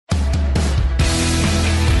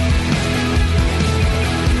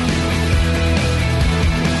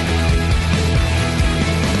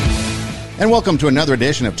And welcome to another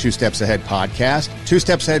edition of Two Steps Ahead Podcast. Two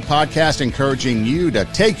Steps Ahead Podcast encouraging you to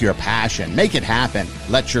take your passion, make it happen,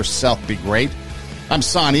 let yourself be great. I'm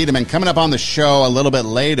Son Edelman. Coming up on the show a little bit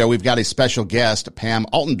later, we've got a special guest. Pam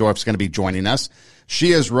Altendorf is going to be joining us. She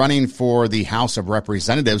is running for the House of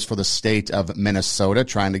Representatives for the state of Minnesota,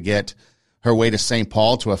 trying to get her way to St.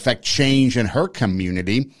 Paul to affect change in her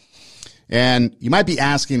community. And you might be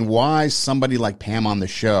asking, why somebody like Pam on the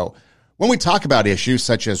show? When we talk about issues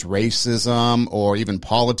such as racism or even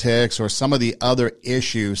politics or some of the other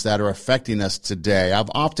issues that are affecting us today,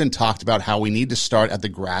 I've often talked about how we need to start at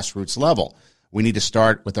the grassroots level. We need to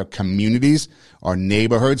start with our communities, our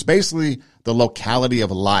neighborhoods, basically the locality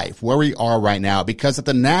of life, where we are right now, because at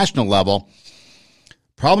the national level,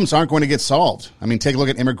 problems aren't going to get solved. I mean, take a look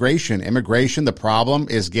at immigration. Immigration, the problem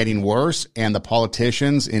is getting worse, and the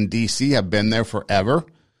politicians in D.C. have been there forever.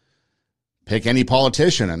 Pick any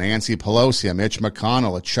politician, a Nancy Pelosi, a Mitch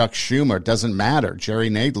McConnell, a Chuck Schumer, it doesn't matter, Jerry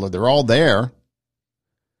Nadler, they're all there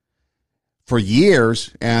for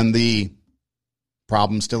years, and the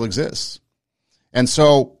problem still exists. And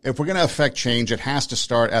so if we're going to affect change, it has to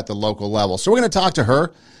start at the local level. So we're going to talk to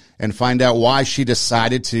her and find out why she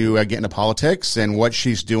decided to get into politics and what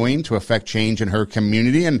she's doing to affect change in her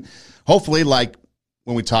community. And hopefully, like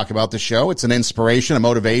when we talk about the show, it's an inspiration, a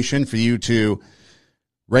motivation for you to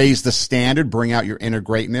raise the standard, bring out your inner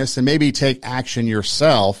greatness, and maybe take action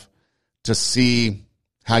yourself to see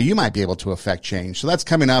how you might be able to affect change. So that's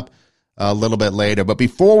coming up a little bit later. But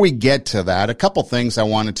before we get to that, a couple things I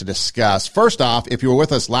wanted to discuss. First off, if you were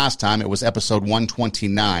with us last time, it was episode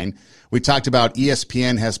 129. We talked about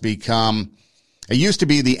ESPN has become, it used to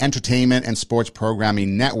be the entertainment and sports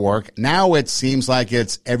programming network. Now it seems like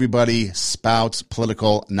it's everybody spouts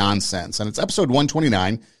political nonsense. And it's episode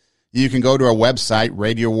 129. You can go to our website,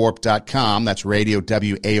 radiowarp.com. That's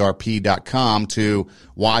radiowarp.com to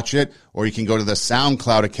watch it, or you can go to the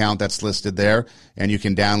SoundCloud account that's listed there, and you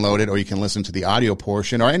can download it, or you can listen to the audio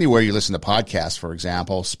portion, or anywhere you listen to podcasts, for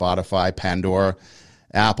example, Spotify, Pandora,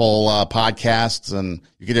 Apple Podcasts, and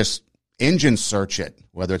you can just engine search it,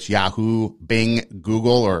 whether it's Yahoo, Bing,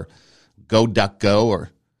 Google, or GoDuckGo, or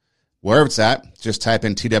wherever it's at. Just type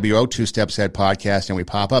in TWO, Two Steps Ahead Podcast, and we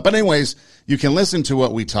pop up. But anyways, you can listen to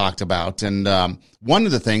what we talked about. And one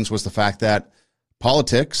of the things was the fact that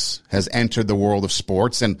politics has entered the world of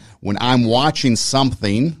sports. And when I'm watching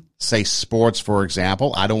something, say sports, for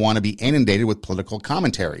example, I don't want to be inundated with political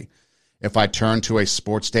commentary. If I turn to a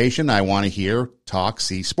sports station, I want to hear, talk,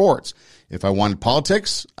 see sports. If I wanted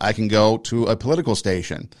politics, I can go to a political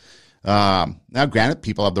station. Now, granted,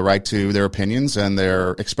 people have the right to their opinions and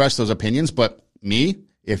express those opinions, but me,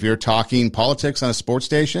 if you're talking politics on a sports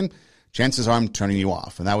station, chances are I'm turning you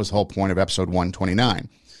off. And that was the whole point of episode 129.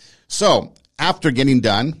 So after getting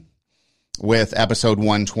done with episode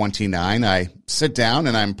 129, I sit down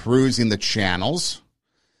and I'm perusing the channels,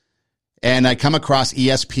 and I come across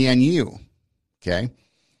ESPNU, okay?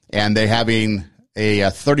 And they're having a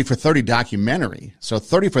 30 for 30 documentary. So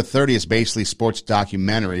 30 for 30 is basically sports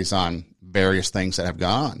documentaries on various things that have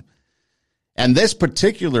gone on. And this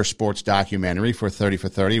particular sports documentary for 30 for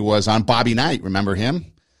 30 was on Bobby Knight. Remember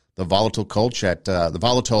him? The volatile coach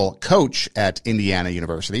at Indiana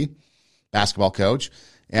University, basketball coach,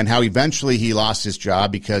 and how eventually he lost his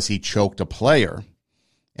job because he choked a player.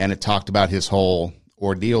 And it talked about his whole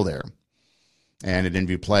ordeal there. And it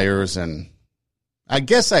interviewed players, and I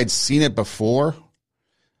guess I'd seen it before,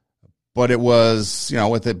 but it was,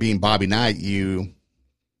 with it being Bobby Knight,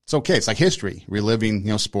 it's okay. It's like history,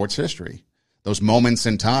 reliving, sports history, those moments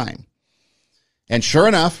in time. And sure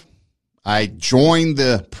enough, I joined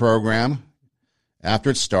the program after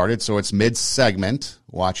it started, so it's mid-segment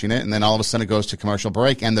watching it, and then all of a sudden it goes to commercial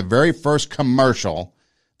break, and the very first commercial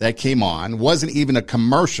that came on wasn't even a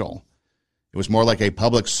commercial. It was more like a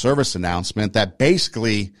public service announcement that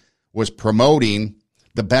basically was promoting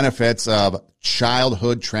the benefits of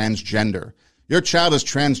childhood transgender. Your child is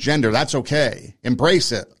transgender. That's okay.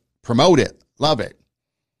 Embrace it. Promote it. Love it.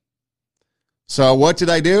 So what did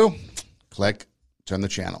I do? Click, turn the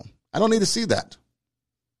channel. I don't need to see that.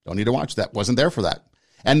 Don't need to watch that. Wasn't there for that.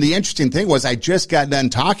 And the interesting thing was I just got done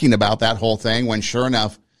talking about that whole thing when sure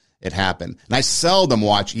enough it happened. And I seldom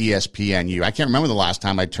watch ESPNU. I can't remember the last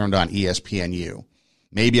time I turned on ESPNU.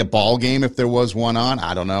 Maybe a ball game if there was one on.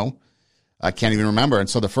 I don't know. I can't even remember. And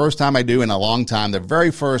so the first time I do in a long time, the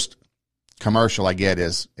very first commercial I get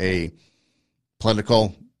is a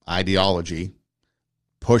political ideology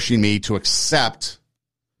pushing me to accept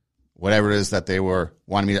whatever it is that they were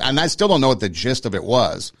wanting me to. And I still don't know what the gist of it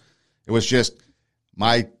was. It was just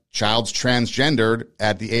my child's transgendered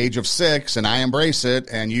at the age of 6, and I embrace it,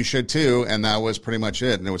 and you should too. And that was pretty much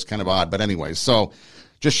it. And it was kind of odd. But anyways, so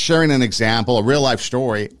just sharing an example, a real life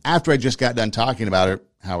story, after I just got done talking about it,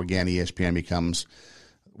 how again ESPN becomes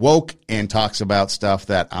woke and talks about stuff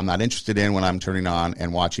that I'm not interested in when I'm turning on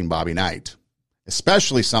and watching Bobby Knight,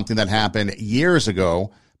 especially something that happened years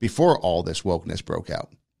ago before all this wokeness broke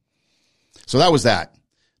out. So that was that.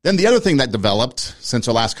 Then the other thing that developed since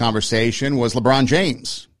our last conversation was LeBron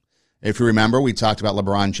James. If you remember, we talked about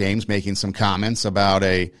LeBron James making some comments about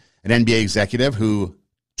an NBA executive who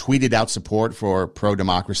tweeted out support for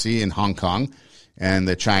pro-democracy in Hong Kong, and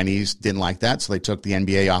the Chinese didn't like that, so they took the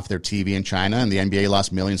NBA off their TV in China, and the NBA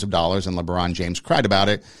lost millions of dollars, and LeBron James cried about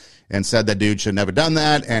it and said that dude should have never done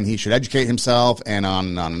that, and he should educate himself, and on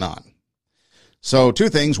and on and on. So two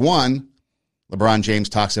things. One, LeBron James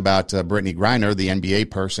talks about Brittany Griner, the NBA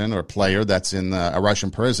person or player that's in a Russian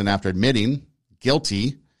prison after admitting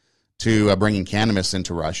guilty to bringing cannabis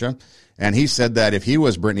into Russia. And he said that if he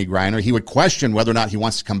was Brittany Griner, he would question whether or not he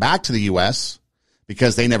wants to come back to the U.S.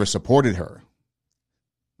 because they never supported her.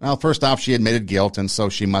 Well, first off, she admitted guilt, and so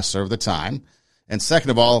she must serve the time. And second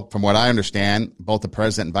of all, from what I understand, both the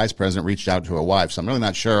president and vice president reached out to her wife. So I'm really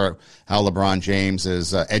not sure how LeBron James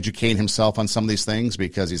is educating himself on some of these things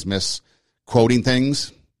because he's misquoting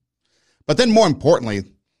things. But then more importantly,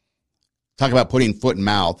 talk about putting foot in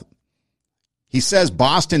mouth. He says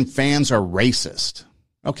Boston fans are racist.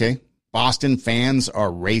 Okay, Boston fans are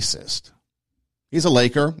racist. He's a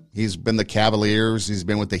Laker. He's been the Cavaliers. He's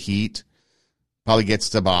been with the Heat. Probably gets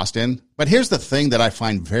to Boston. But here's the thing that I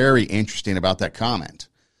find very interesting about that comment.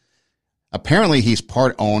 Apparently, he's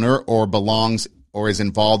part owner or belongs or is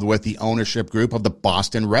involved with the ownership group of the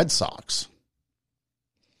Boston Red Sox.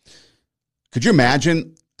 Could you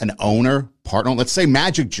imagine an owner, part owner? Let's say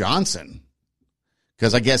Magic Johnson,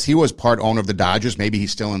 because I guess he was part owner of the Dodgers. Maybe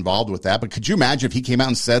he's still involved with that. But could you imagine if he came out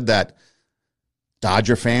and said that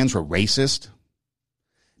Dodger fans were racist?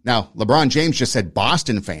 Now, LeBron James just said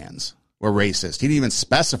Boston fans were racist. He didn't even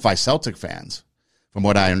specify Celtic fans, from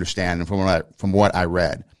what I understand and from what I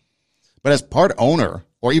read. But as part owner,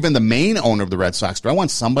 or even the main owner of the Red Sox, do I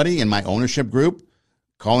want somebody in my ownership group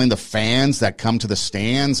calling the fans that come to the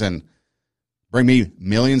stands and bring me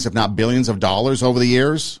millions, if not billions of dollars over the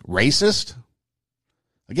years racist?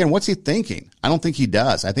 Again, what's he thinking? I don't think he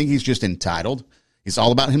does. I think he's just entitled. He's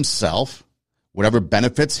all about himself, whatever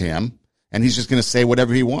benefits him, and he's just going to say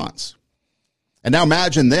whatever he wants. And now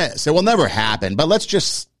imagine this. It will never happen, but let's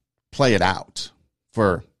just play it out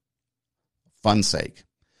for fun's sake.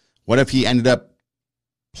 What if he ended up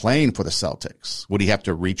playing for the Celtics? Would he have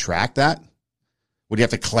to retract that? Would he have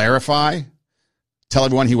to clarify? Tell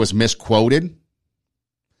everyone he was misquoted?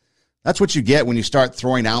 That's what you get when you start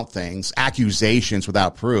throwing out things, accusations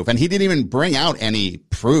without proof. And he didn't even bring out any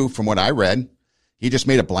proof from what I read. He just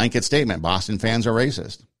made a blanket statement. Boston fans are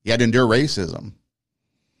racist. He had to endure racism.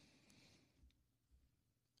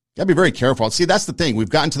 You got to be very careful. See, that's the thing. We've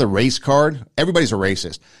gotten to the race card. Everybody's a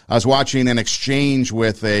racist. I was watching an exchange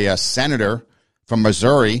with a senator from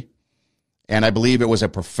Missouri, and I believe it was a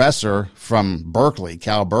professor from Berkeley,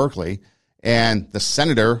 Cal Berkeley, and the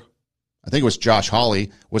senator, I think it was Josh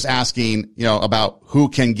Hawley, was asking, about who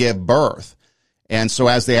can give birth. And so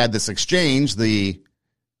as they had this exchange, the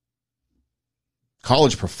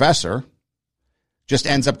college professor just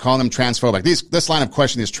ends up calling them transphobic. This line of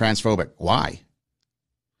questioning is transphobic. Why?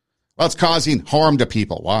 Well, it's causing harm to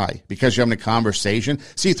people. Why? Because you're having a conversation.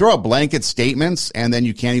 So you throw out blanket statements and then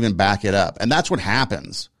you can't even back it up. And that's what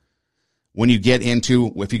happens when you get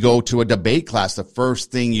into, if you go to a debate class, the first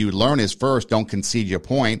thing you learn is first, don't concede your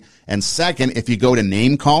point. And second, if you go to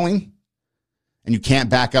name calling and you can't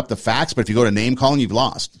back up the facts, but if you go to name calling, you've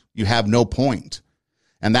lost. You have no point.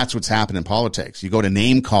 And that's what's happened in politics. You go to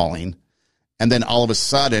name calling and then all of a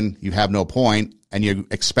sudden you have no point. And you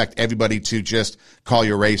expect everybody to just call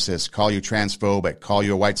you racist, call you transphobic, call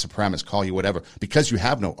you a white supremacist, call you whatever, because you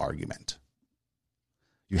have no argument.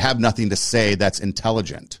 You have nothing to say that's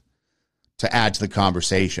intelligent to add to the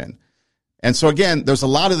conversation. And so, again, there's a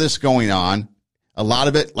lot of this going on, a lot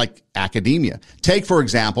of it like academia. Take, for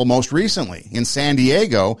example, most recently in San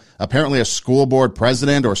Diego, apparently a school board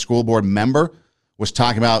president or school board member was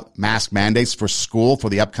talking about mask mandates for school for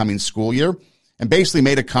the upcoming school year and basically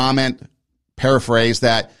made a comment, paraphrase,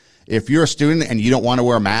 that if you're a student and you don't want to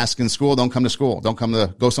wear a mask in school, don't come to school.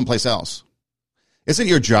 Go someplace else. Isn't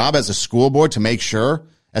your job as a school board to make sure,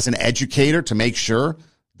 as an educator, to make sure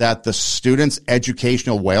that the student's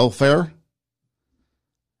educational welfare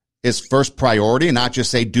is first priority and not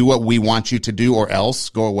just say, do what we want you to do or else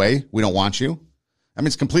go away. We don't want you. I mean,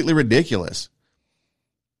 it's completely ridiculous.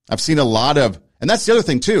 I've seen a lot of And that's the other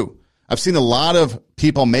thing, too. I've seen a lot of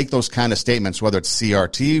people make those kind of statements, whether it's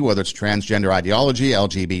CRT, whether it's transgender ideology,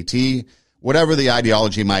 LGBT, whatever the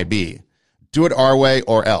ideology might be. Do it our way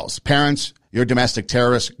or else. Parents, you're domestic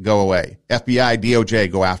terrorists, go away. FBI,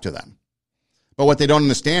 DOJ, go after them. But what they don't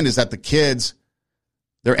understand is that the kids,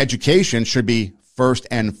 their education should be first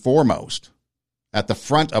and foremost at the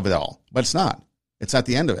front of it all. But it's not. It's at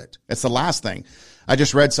the end of it. It's the last thing. I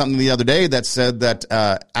just read something the other day that said that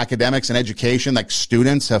academics and education, like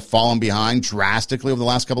students, have fallen behind drastically over the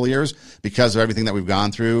last couple of years because of everything that we've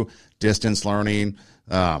gone through, distance learning,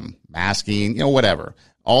 masking, whatever.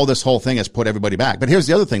 All this whole thing has put everybody back. But here's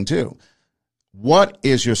the other thing, too. What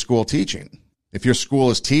is your school teaching? If your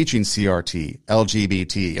school is teaching CRT,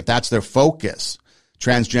 LGBT, if that's their focus,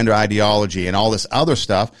 transgender ideology and all this other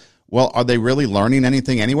stuff, well, are they really learning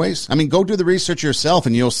anything anyways? I mean, go do the research yourself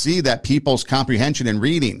and you'll see that people's comprehension in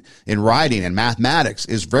reading, in writing, and mathematics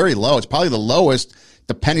is very low. It's probably the lowest,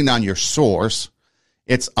 depending on your source.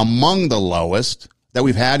 It's among the lowest that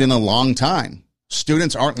we've had in a long time.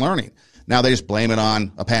 Students aren't learning. Now they just blame it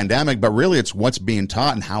on a pandemic, but really it's what's being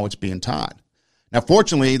taught and how it's being taught. Now,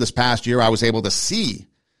 fortunately, this past year, I was able to see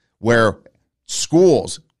where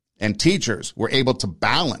schools and teachers were able to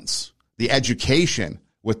balance the education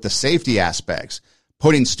with the safety aspects,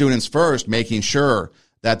 putting students first, making sure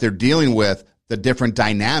that they're dealing with the different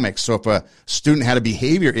dynamics. So if a student had a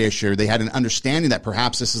behavior issue, they had an understanding that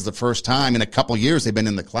perhaps this is the first time in a couple of years they've been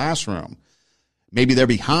in the classroom. Maybe they're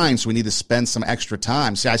behind, so we need to spend some extra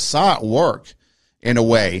time. See, I saw it work in a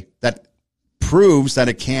way that proves that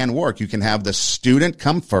it can work. You can have the student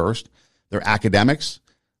come first, their academics,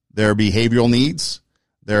 their behavioral needs,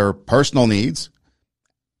 their personal needs,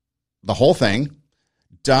 the whole thing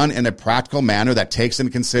done in a practical manner that takes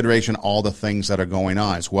into consideration all the things that are going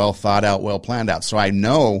on. It's well thought out, well planned out. So I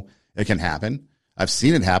know it can happen. I've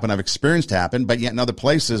seen it happen. I've experienced it happen, but yet in other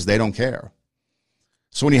places, they don't care.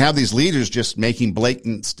 So when you have these leaders just making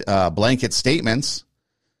blanket statements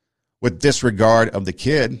with disregard of the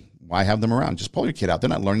kid, why have them around? Just pull your kid out. They're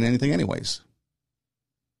not learning anything anyways.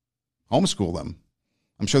 Homeschool them.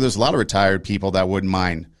 I'm sure there's a lot of retired people that wouldn't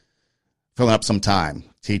mind filling up some time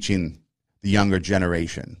teaching the younger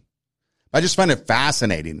generation. I just find it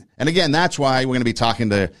fascinating. And again, that's why we're going to be talking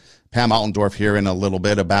to Pam Altendorf here in a little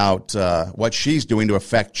bit about what she's doing to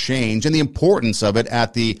affect change and the importance of it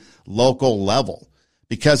at the local level.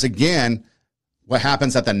 Because again, what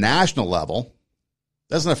happens at the national level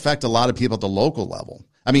doesn't affect a lot of people at the local level.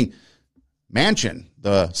 I mean, Manchin,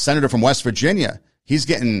 the senator from West Virginia, he's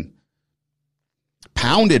getting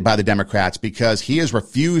pounded by the Democrats because he is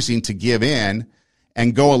refusing to give in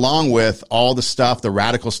and go along with all the stuff, the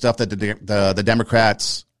radical stuff that the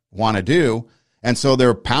Democrats want to do. And so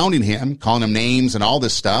they're pounding him, calling him names and all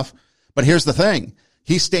this stuff. But here's the thing.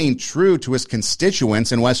 He's staying true to his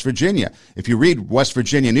constituents in West Virginia. If you read West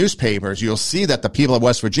Virginia newspapers, you'll see that the people of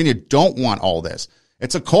West Virginia don't want all this.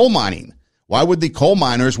 It's a coal mining. Why would the coal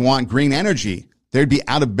miners want green energy? They'd be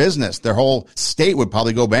out of business. Their whole state would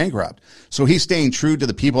probably go bankrupt. So he's staying true to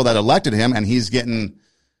the people that elected him, and he's getting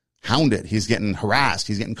hounded. He's getting harassed.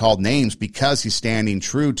 He's getting called names because he's standing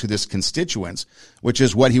true to this constituents, which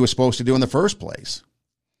is what he was supposed to do in the first place.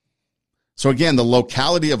 So again, the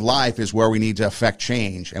locality of life is where we need to affect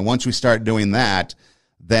change. And once we start doing that,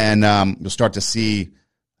 then you'll start to see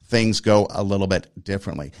things go a little bit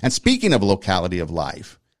differently. And speaking of locality of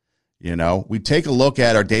life, we take a look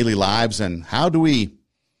at our daily lives and how do we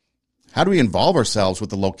involve ourselves with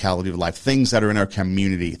the locality of life, things that are in our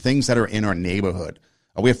community, things that are in our neighborhood.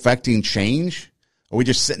 Are we affecting change? Or are we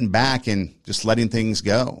just sitting back and just letting things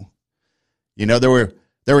go? There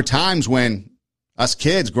were times when us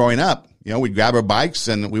kids growing up, we'd grab our bikes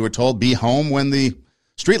and we were told be home when the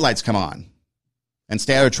streetlights come on and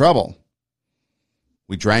stay out of trouble.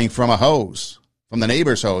 We drank from a hose, from the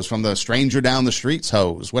neighbor's hose, from the stranger down the street's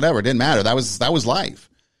hose, whatever. It didn't matter. That was life.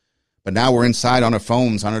 But now we're inside on our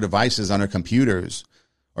phones, on our devices, on our computers.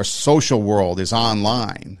 Our social world is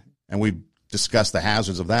online, and we discuss the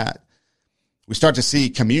hazards of that. We start to see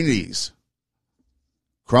communities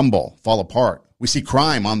crumble, fall apart. We see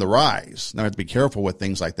crime on the rise. Now we have to be careful with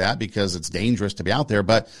things like that because it's dangerous to be out there.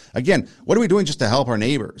 But again, what are we doing just to help our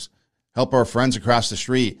neighbors, help our friends across the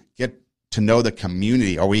street, get to know the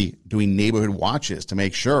community? Are we doing neighborhood watches to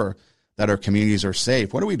make sure that our communities are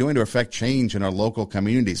safe? What are we doing to affect change in our local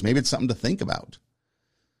communities? Maybe it's something to think about.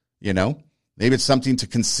 Maybe it's something to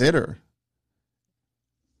consider.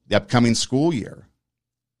 The upcoming school year.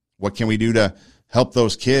 What can we do to help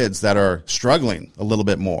those kids that are struggling a little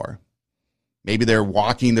bit more? Maybe they're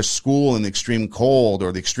walking to school in the extreme cold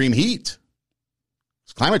or the extreme heat.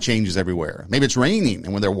 Climate change is everywhere. Maybe it's raining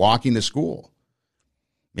and when they're walking to school.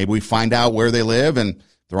 Maybe we find out where they live and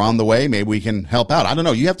they're on the way. Maybe we can help out. I don't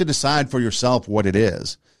know. You have to decide for yourself what it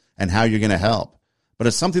is and how you're going to help. But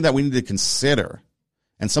it's something that we need to consider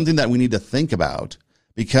and something that we need to think about,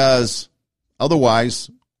 because otherwise,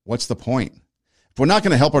 what's the point? If we're not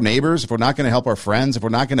going to help our neighbors, if we're not going to help our friends, if we're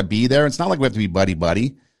not going to be there, it's not like we have to be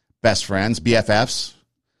buddy-buddy, best friends, BFFs,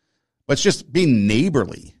 but it's just being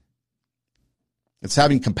neighborly. It's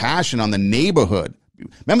having compassion on the neighborhood.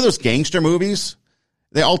 Remember those gangster movies?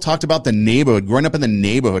 They all talked about the neighborhood, growing up in the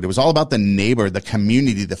neighborhood. It was all about the neighborhood, the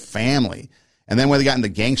community, the family. And then when they got into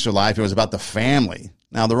gangster life, it was about the family.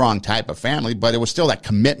 Now, the wrong type of family, but it was still that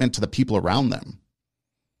commitment to the people around them.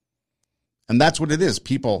 And that's what it is,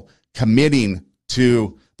 people committing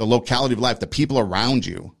to the locality of life, the people around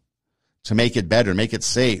you, to make it better, make it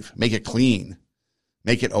safe, make it clean,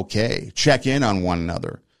 make it okay. Check in on one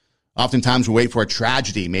another. Oftentimes we wait for a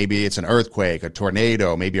tragedy. Maybe it's an earthquake, a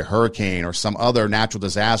tornado, maybe a hurricane or some other natural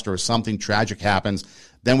disaster or something tragic happens.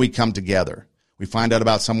 Then we come together. We find out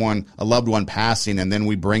about someone, a loved one passing, and then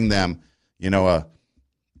we bring them, a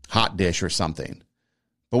hot dish or something.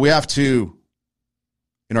 But we have to,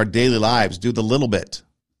 in our daily lives, do the little bit,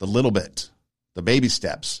 the baby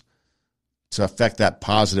steps to affect that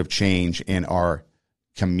positive change in our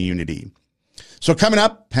community. So coming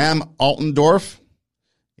up, Pam Altendorf,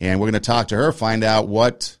 and we're going to talk to her, find out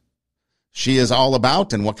what she is all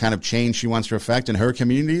about and what kind of change she wants to affect in her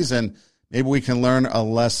communities. And maybe we can learn a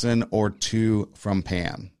lesson or two from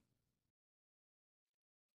Pam.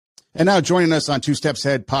 And now joining us on Two Steps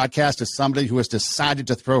Ahead podcast is somebody who has decided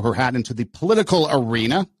to throw her hat into the political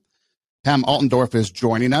arena. Pam Altendorf is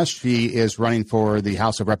joining us. She is running for the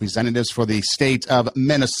House of Representatives for the state of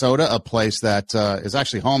Minnesota, a place that is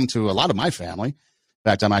actually home to a lot of my family. In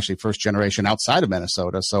fact, I'm actually first generation outside of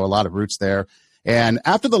Minnesota, so a lot of roots there. And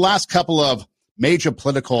after the last couple of major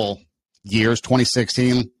political years,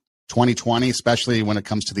 2016, 2020, especially when it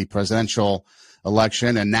comes to the presidential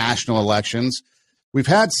election and national elections, we've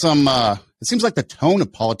had some, it seems like the tone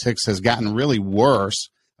of politics has gotten really worse.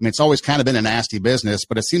 I mean, it's always kind of been a nasty business,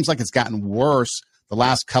 but it seems like it's gotten worse the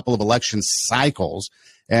last couple of election cycles.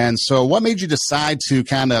 And so what made you decide to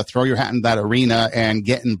kind of throw your hat in that arena and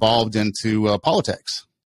get involved into politics?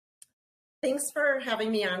 Thanks for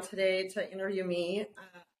having me on today to interview me.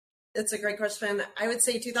 It's a great question. I would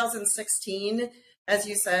say 2016, as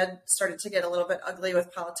you said, started to get a little bit ugly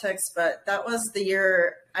with politics, but that was the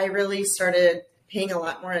year I really started paying a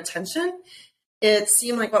lot more attention. It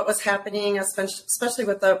seemed like what was happening, especially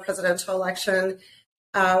with the presidential election,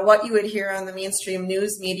 what you would hear on the mainstream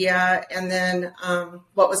news media and then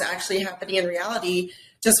what was actually happening in reality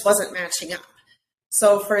just wasn't matching up.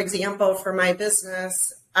 So, for example, for my business,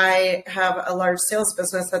 I have a large sales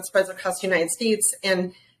business that spreads across the United States.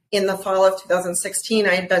 And in the fall of 2016,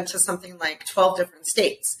 I had been to something like 12 different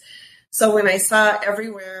states. So when I saw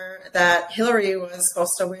everywhere that Hillary was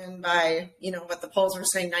supposed to win by, what the polls were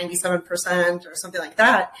saying, 97% or something like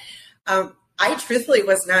that, I truthfully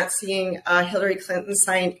was not seeing a Hillary Clinton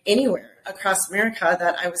sign anywhere across America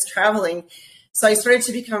that I was traveling. So I started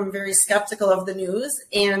to become very skeptical of the news.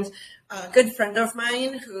 And a good friend of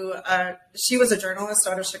mine who, she was a journalist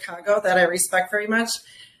out of Chicago that I respect very much.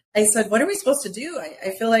 I said, what are we supposed to do?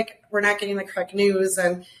 I feel like we're not getting the correct news.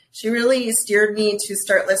 And she really steered me to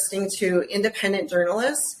start listening to independent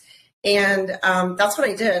journalists. And that's what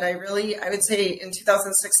I did. I would say in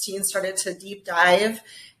 2016, started to deep dive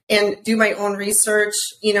and do my own research,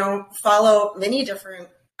 follow many different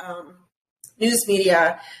news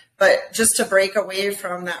media, but just to break away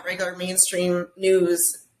from that regular mainstream news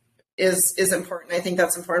is important. I think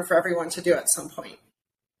that's important for everyone to do at some point.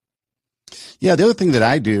 Yeah, the other thing that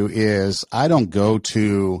I do is I don't go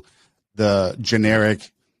to the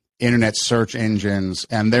generic internet search engines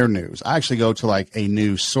and their news. I actually go to like a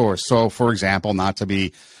news source. So, for example, not to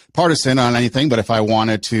be partisan on anything, but if I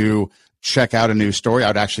wanted to check out a news story,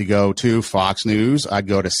 I'd actually go to Fox News. I'd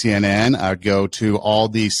go to CNN. I'd go to all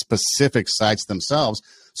these specific sites themselves.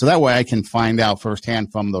 So that way I can find out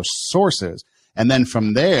firsthand from those sources. And then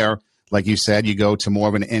from there, like you said, you go to more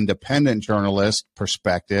of an independent journalist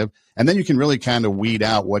perspective, and then you can really kind of weed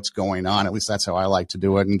out what's going on. At least that's how I like to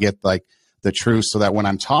do it, and get like the truth, so that when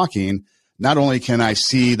I'm talking, not only can I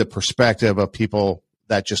see the perspective of people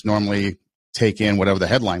that just normally take in whatever the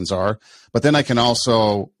headlines are, but then I can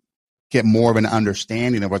also get more of an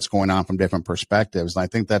understanding of what's going on from different perspectives. And I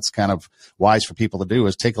think that's kind of wise for people to do,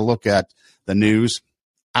 is take a look at the news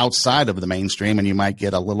outside of the mainstream, and you might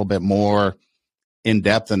get a little bit more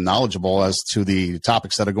in-depth and knowledgeable as to the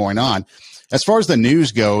topics that are going on. As far as the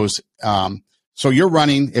news goes, so you're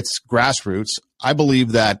running, it's grassroots. I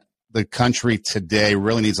believe that the country today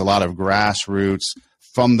really needs a lot of grassroots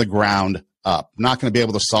from the ground up. Not going to be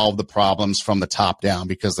able to solve the problems from the top down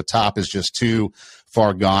because the top is just too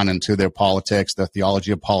far gone into their politics, the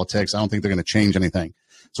theology of politics. I don't think they're going to change anything.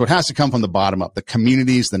 So it has to come from the bottom up, the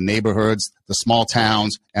communities, the neighborhoods, the small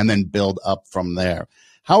towns, and then build up from there.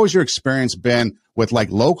 How has your experience been with like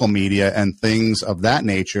local media and things of that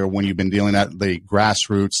nature when you've been dealing at the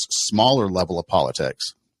grassroots, smaller level of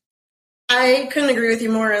politics? I couldn't agree with you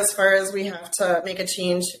more as far as we have to make a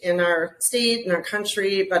change in our state, in our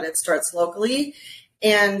country, but it starts locally.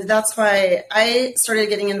 And that's why I started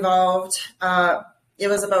getting involved. It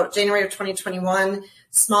was about January of 2021.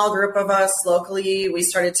 Small group of us locally, we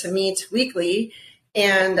started to meet weekly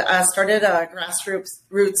and started a grassroots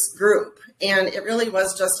group. And it really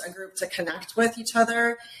was just a group to connect with each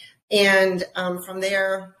other. And from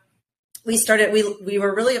there, we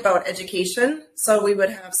were really about education. So we would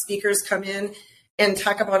have speakers come in and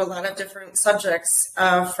talk about a lot of different subjects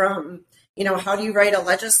from, how do you write a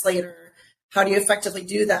legislator? How do you effectively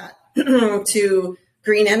do that? To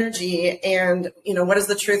green energy and, what is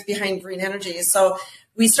the truth behind green energy? So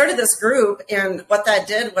we started this group, and what that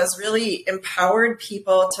did was really empowered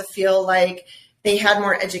people to feel like they had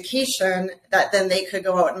more education that then they could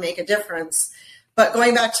go out and make a difference. But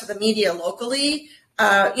going back to the media locally,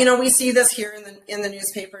 we see this here in the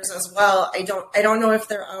newspapers as well. I don't know if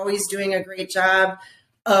they're always doing a great job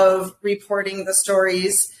of reporting the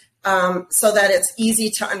stories so that it's easy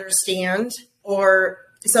to understand.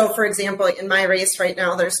 So, for example, in my race right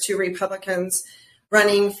now, there's 2 Republicans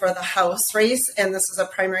running for the House race, and this is a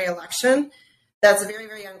primary election. That's very,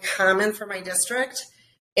 very uncommon for my district.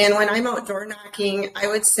 And when I'm out door knocking, I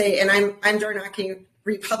would say, and I'm door knocking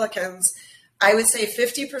Republicans, I would say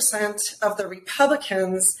 50% of the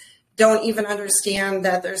Republicans don't even understand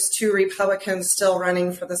that there's 2 Republicans still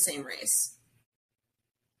running for the same race.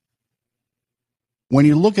 When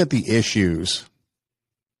you look at the issues,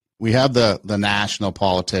 we have the national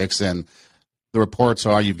politics, and the reports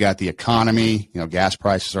are you've got the economy, gas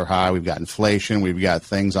prices are high. We've got inflation. We've got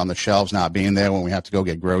things on the shelves not being there when we have to go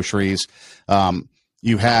get groceries.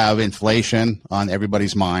 You have inflation on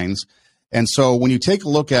everybody's minds. And so when you take a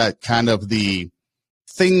look at kind of the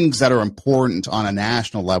things that are important on a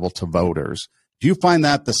national level to voters, do you find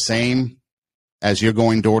that the same as you're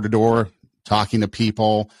going door to door, talking to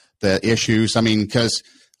people, the issues? I mean, because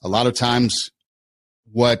a lot of times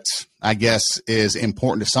what I guess is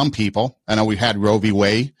important to some people, I know we've had Roe v.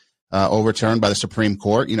 Wade overturned by the Supreme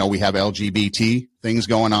Court. We have LGBT things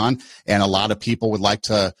going on, and a lot of people would like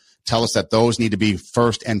to tell us that those need to be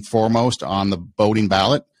first and foremost on the voting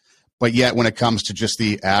ballot. But yet when it comes to just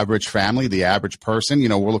the average family, the average person,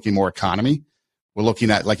 we're looking more economy. We're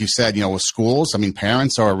looking at, like you said, with schools. I mean,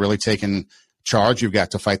 parents are really taking charge. You've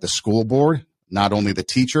got to fight the school board, not only the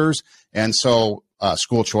teachers. And so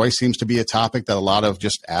school choice seems to be a topic that a lot of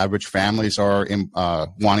just average families are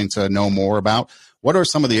wanting to know more about. What are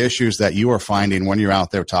some of the issues that you are finding when you're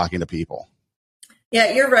out there talking to people?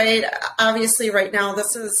 Yeah, you're right. Obviously, right now,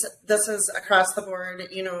 this is across the board.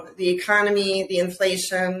 The economy, the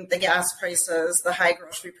inflation, the gas prices, the high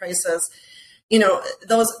grocery prices.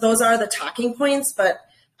 Those are the talking points. But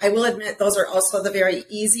I will admit those are also the very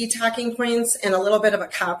easy talking points and a little bit of a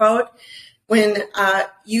cop out when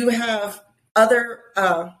you have other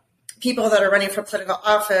people that are running for political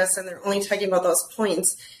office and they're only talking about those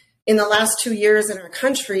points. In the last 2 years in our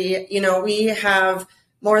country, we have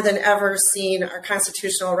more than ever seen our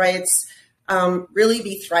constitutional rights really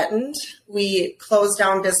be threatened. We closed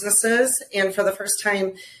down businesses, and for the first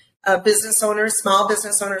time, business owners, small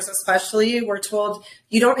business owners especially, were told,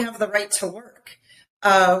 you don't have the right to work.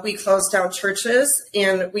 We closed down churches,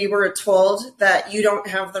 and we were told that you don't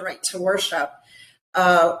have the right to worship.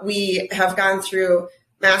 We have gone through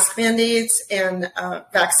mask mandates and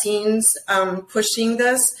vaccines pushing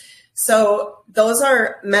this. So those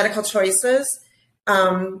are medical choices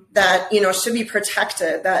that should be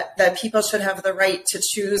protected. That people should have the right to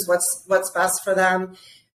choose what's best for them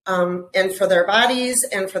and for their bodies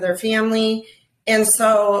and for their family. And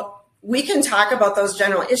so we can talk about those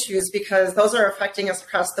general issues because those are affecting us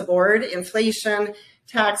across the board. Inflation,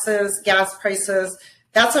 taxes, gas prices,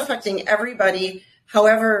 that's affecting everybody.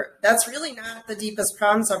 However, that's really not the deepest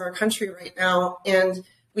problems of our country right now. And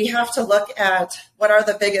we have to look at what are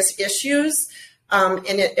the biggest issues. And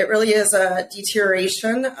it really is a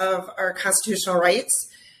deterioration of our constitutional rights.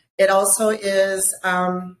 It also is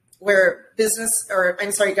where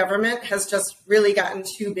government has just really gotten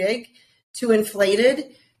too big, too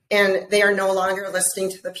inflated, and they are no longer listening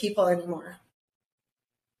to the people anymore.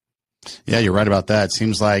 Yeah, you're right about that. It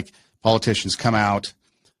seems like politicians come out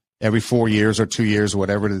every 4 years or 2 years, or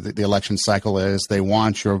whatever the election cycle is. They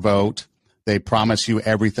want your vote. They promise you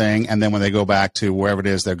everything, and then when they go back to wherever it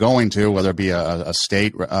is they're going to, whether it be a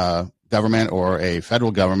state government or a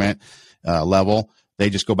federal government level, they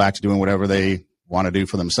just go back to doing whatever they want to do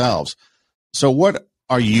for themselves. So what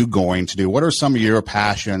are you going to do? What are some of your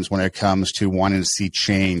passions when it comes to wanting to see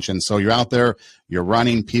change? And so you're out there, you're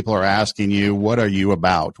running, people are asking you, what are you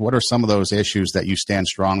about? What are some of those issues that you stand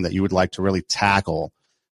strong that you would like to really tackle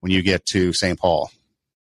when you get to St. Paul?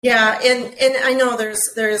 Yeah, and I know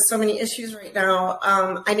there's so many issues right now.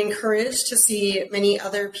 I'm encouraged to see many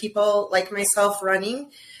other people like myself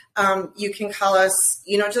running. You can call us,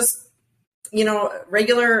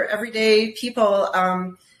 regular everyday people,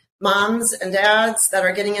 moms and dads that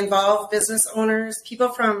are getting involved, business owners, people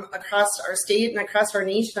from across our state and across our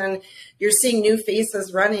nation. You're seeing new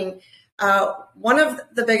faces running. One of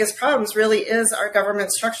the biggest problems really is our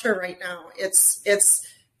government structure right now. It's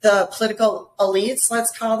the political elites,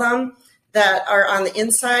 let's call them, that are on the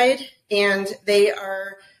inside, and they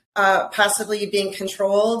are possibly being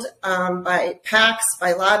controlled by PACs,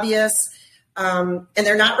 by lobbyists, and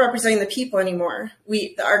they're not representing the people anymore.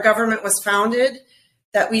 Our government was founded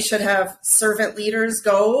that we should have servant leaders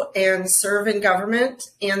go and serve in government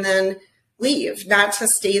and then leave, not to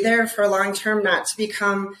stay there for long term, not to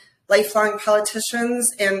become lifelong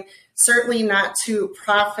politicians, and certainly not to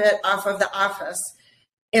profit off of the office.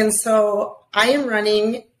 And so I am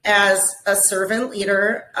running as a servant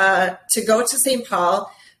leader to go to St.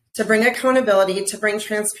 Paul, to bring accountability, to bring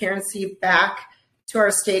transparency back to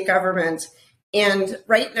our state government. And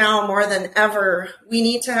right now, more than ever, we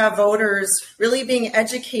need to have voters really being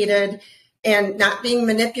educated and not being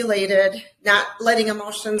manipulated, not letting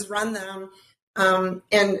emotions run them,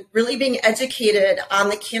 and really being educated on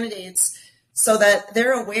the candidates so that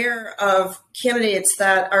they're aware of candidates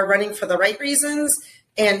that are running for the right reasons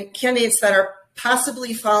and candidates that are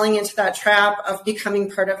possibly falling into that trap of becoming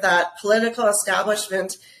part of that political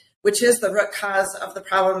establishment, which is the root cause of the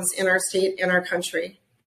problems in our state and our country.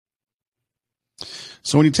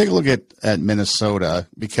 So when you take a look at Minnesota,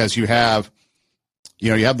 because you have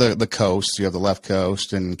the coast, you have the left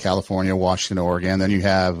coast in California, Washington, Oregon, then you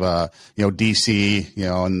have, DC,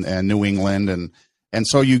 and New England. And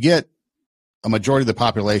so you get a majority of the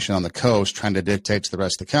population on the coast trying to dictate to the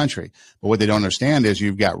rest of the country. But what they don't understand is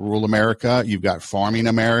you've got rural America, you've got farming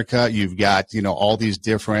America, you've got, all these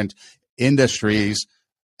different industries,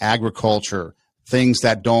 agriculture, things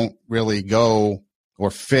that don't really go or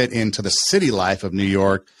fit into the city life of New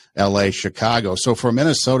York, LA, Chicago. So for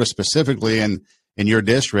Minnesota specifically in your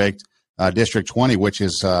district, District 20, which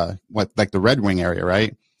is like the Red Wing area,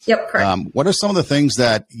 right? Yep, correct. What are some of the things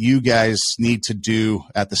that you guys need to do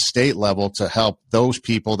at the state level to help those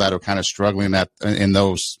people that are kind of struggling in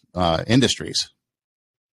those industries?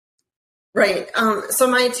 Right. So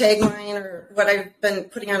my tagline, or what I've been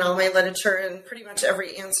putting on all my literature, and pretty much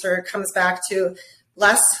every answer comes back to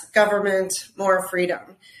less government, more freedom.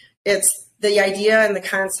 It's the idea and the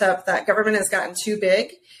concept that government has gotten too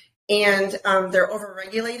big, and they're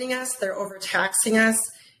over-regulating us, they're overtaxing us,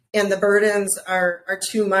 and the burdens are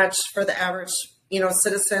too much for the average,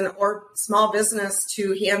 citizen or small business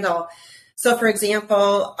to handle. So, for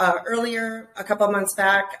example, earlier, a couple of months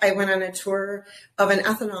back, I went on a tour of an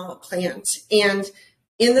ethanol plant, and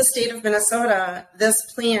in the state of Minnesota, this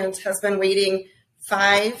plant has been waiting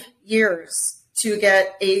 5 years to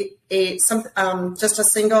get just a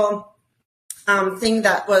single thing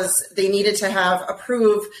that they needed to have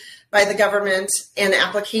approved by the government, an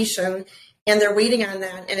application, and they're waiting on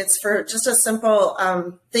that. And it's for just a simple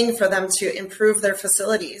thing for them to improve their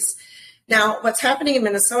facilities. Now, what's happening in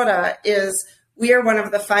Minnesota is we are one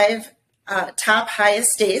of the 5 top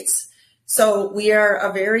highest states. So we are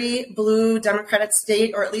a very blue Democratic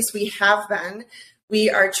state, or at least we have been. We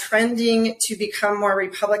are trending to become more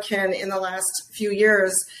Republican in the last few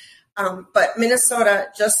years. But Minnesota,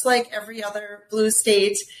 just like every other blue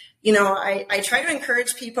state, I try to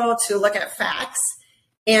encourage people to look at facts.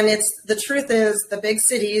 And the truth is the big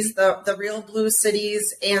cities, the real blue cities,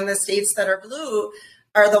 and the states that are blue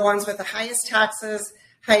are the ones with the highest taxes,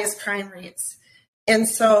 highest crime rates. And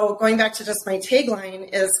so going back to just my tagline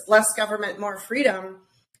is less government, more freedom.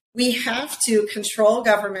 We have to control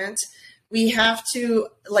government. We have to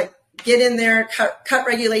get in there, cut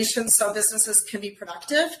regulations so businesses can be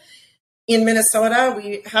productive. In Minnesota,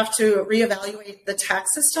 we have to reevaluate the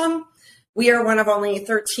tax system. We are one of only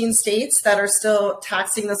 13 states that are still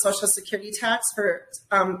taxing the Social Security tax or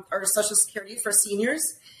Social Security for seniors.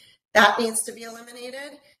 That needs to be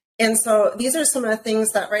eliminated. And so these are some of the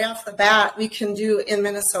things that right off the bat we can do in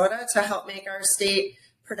Minnesota to help make our state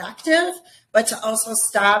productive, but to also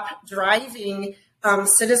stop driving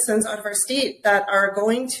citizens out of our state that are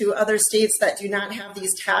going to other states that do not have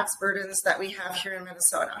these tax burdens that we have here in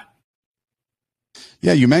Minnesota.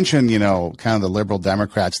 Yeah, you mentioned, kind of the liberal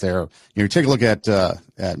Democrats there. You take a look at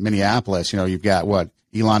Minneapolis. You've got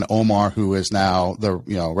Ilhan Omar, who is now the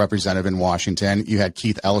representative in Washington. You had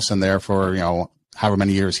Keith Ellison there for however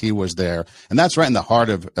many years he was there, and that's right in the heart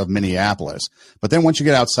of Minneapolis. But then once you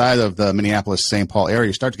get outside of the Minneapolis-St. Paul area,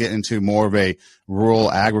 you start to get into more of a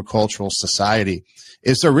rural agricultural society.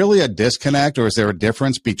 Is there really a disconnect, or is there a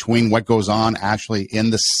difference between what goes on actually in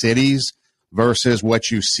the cities versus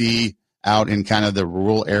what you see out in kind of the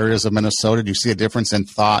rural areas of Minnesota? Do you see a difference in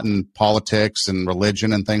thought and politics and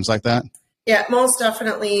religion and things like that? Yeah, most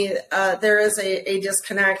definitely. There is a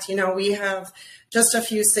disconnect. We have just a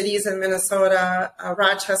few cities in Minnesota,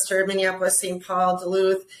 Rochester, Minneapolis, St. Paul,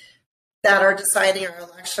 Duluth, that are deciding our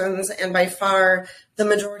elections. And by far, the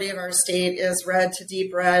majority of our state is red to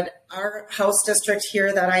deep red. Our House district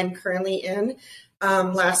here that I'm currently in,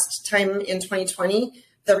 last time in 2020,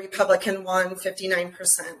 the Republican won 59%.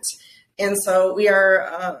 And so we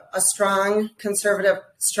are a strong conservative,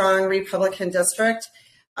 strong Republican district.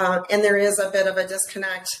 And there is a bit of a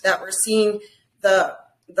disconnect that we're seeing the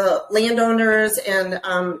landowners and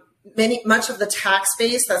much of the tax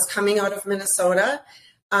base that's coming out of Minnesota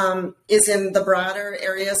is in the broader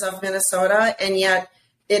areas of Minnesota, and yet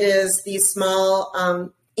it is these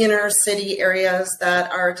small inner city areas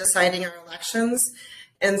that are deciding our elections.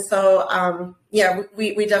 And so,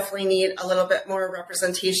 we definitely need a little bit more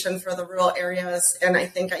representation for the rural areas, and I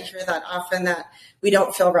think I hear that often, that we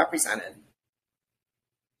don't feel represented.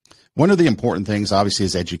 One of the important things, obviously,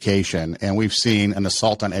 is education, and we've seen an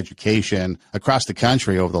assault on education across the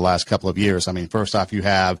country over the last couple of years. I mean, first off, you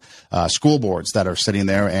have school boards that are sitting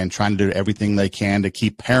there and trying to do everything they can to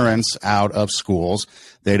keep parents out of schools.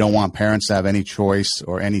 They don't want parents to have any choice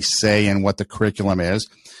or any say in what the curriculum is.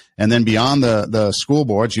 And then beyond the school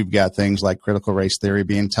boards, you've got things like critical race theory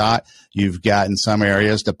being taught. You've got, in some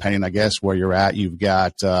areas, depending, I guess, where you're at, you've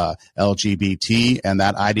got LGBT and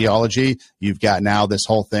that ideology. You've got now this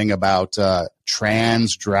whole thing about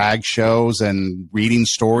trans drag shows and reading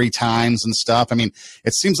story times and stuff. I mean,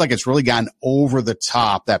 it seems like it's really gotten over the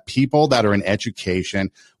top that people that are in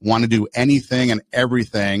education want to do anything and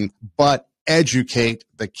everything but educate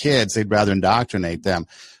the kids. They'd rather indoctrinate them.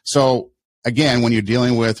 So, again, when you're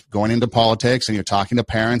dealing with going into politics and you're talking to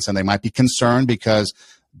parents and they might be concerned because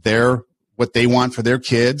what they want for their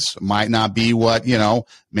kids might not be what,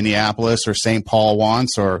 Minneapolis or St. Paul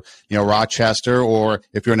wants, or, Rochester, or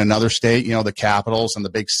if you're in another state, the capitals and the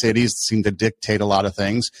big cities seem to dictate a lot of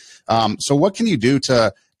things. So what can you do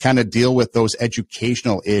to kind of deal with those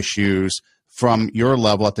educational issues from your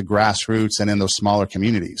level at the grassroots and in those smaller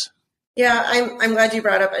communities? Yeah, I'm glad you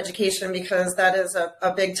brought up education, because that is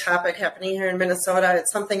a big topic happening here in Minnesota.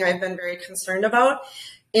 It's something I've been very concerned about.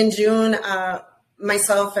 In June,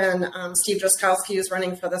 myself and Steve Drazkowski, who's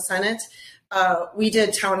running for the Senate, we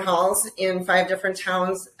did town halls in 5 different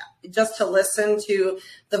towns just to listen to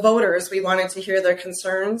the voters. We wanted to hear their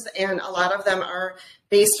concerns, and a lot of them are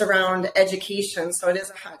based around education, so it is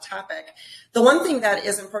a hot topic. The one thing that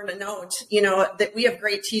is important to note, that we have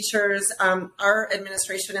great teachers. Our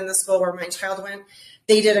administration in the school where my child went,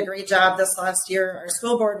 they did a great job this last year. Our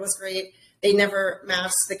school board was great. They never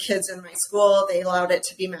masked the kids in my school. They allowed it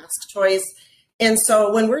to be mask choice. And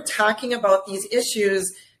so when we're talking about these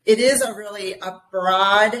issues, it is a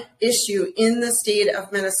broad issue in the state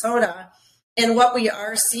of Minnesota. And what we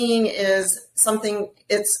are seeing is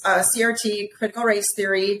it's CRT, critical race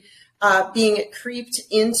theory, being creeped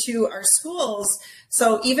into our schools.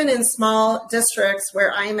 So even in small districts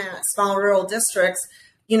where I'm at, small rural districts,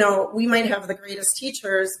 we might have the greatest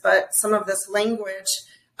teachers, but some of this language,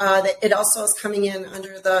 that it also is coming in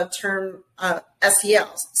under the term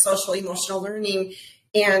SEL, social emotional learning.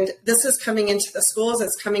 And this is coming into the schools.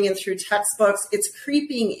 It's coming in through textbooks. It's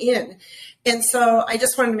creeping in. And so I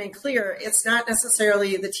just wanted to make clear, it's not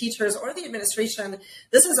necessarily the teachers or the administration.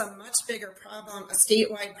 This is a much bigger problem, a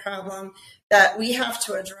statewide problem that we have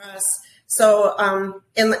to address. So,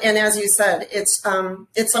 and as you said, it's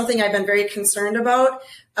something I've been very concerned about.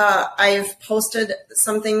 I've posted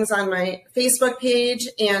some things on my Facebook page,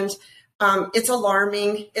 and it's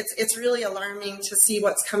alarming. It's really alarming to see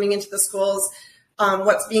what's coming into the schools,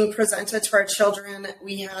 what's being presented to our children.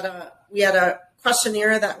 We had a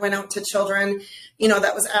questionnaire that went out to children,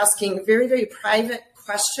 that was asking very, very private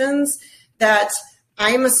questions that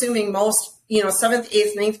I'm assuming most, 7th,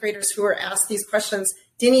 8th, 9th graders who were asked these questions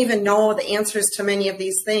didn't even know the answers to many of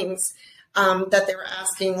these things that they were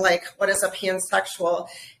asking, like, what is a pansexual?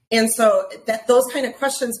 And so that those kind of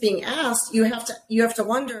questions being asked, you have to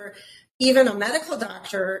wonder, even a medical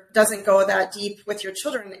doctor doesn't go that deep with your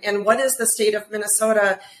children. And what is the state of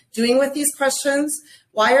Minnesota doing with these questions?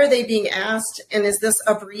 Why are they being asked? And is this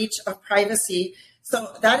a breach of privacy?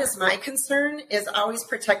 So that is my concern, is always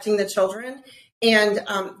protecting the children. And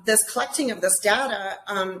this collecting of this data,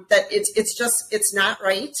 that it's not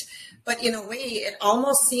right. But in a way, it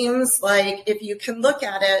almost seems like, if you can look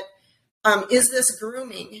at it, is this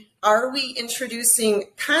grooming? Are we introducing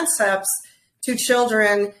concepts to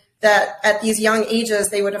children that at these young ages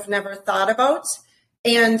they would have never thought about?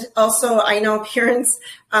 And also, I know parents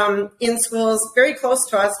in schools very close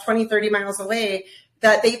to us, 20, 30 miles away,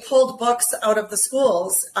 that they pulled books out of the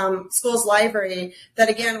school's library that,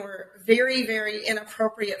 again, were very, very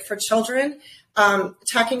inappropriate for children,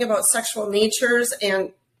 talking about sexual natures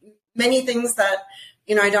and many things that,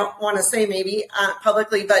 I don't want to say maybe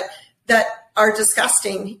publicly, but that are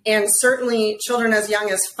disgusting. And certainly children as young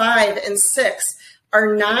as 5 and 6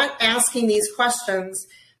 are not asking these questions.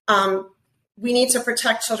 We need to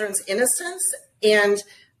protect children's innocence, and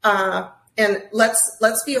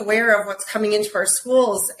let's be aware of what's coming into our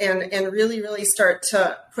schools and really, really start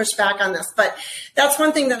to push back on this. But that's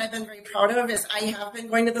one thing that I've been very proud of, is I have been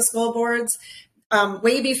going to the school boards.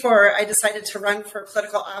 Way before I decided to run for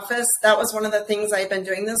political office, that was one of the things I've been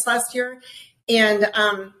doing this last year. And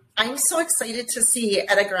I'm so excited to see,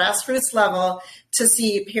 at a grassroots level, to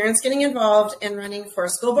see parents getting involved and running for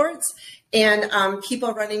school boards, and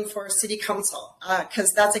people running for city council,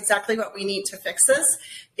 because that's exactly what we need to fix this,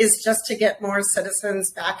 is just to get more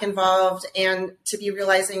citizens back involved and to be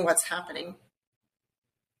realizing what's happening.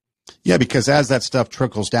 Yeah, because as that stuff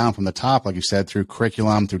trickles down from the top, like you said, through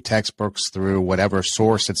curriculum, through textbooks, through whatever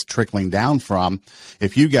source it's trickling down from,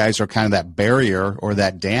 if you guys are kind of that barrier or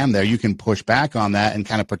that dam there, you can push back on that and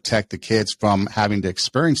kind of protect the kids from having to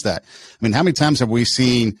experience that. I mean, how many times have we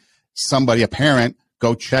seen somebody, a parent,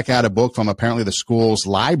 go check out a book from apparently the school's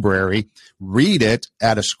library, read it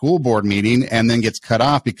at a school board meeting, and then gets cut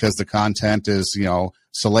off because the content is,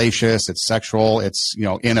 salacious, it's sexual, it's,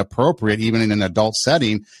 inappropriate, even in an adult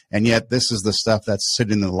setting. And yet this is the stuff that's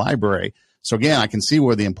sitting in the library. So again, I can see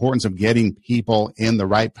where the importance of getting people in the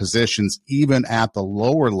right positions, even at the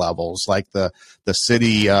lower levels, like the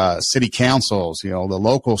city councils, the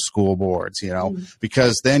local school boards,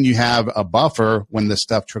 because then you have a buffer when this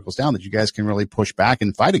stuff trickles down that you guys can really push back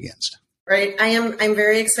and fight against. Right. I'm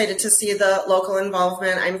very excited to see the local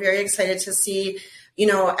involvement. I'm very excited to see,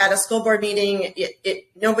 at a school board meeting,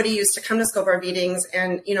 nobody used to come to school board meetings.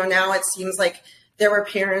 And, now it seems like there were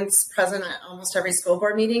parents present at almost every school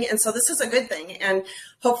board meeting. And so this is a good thing. And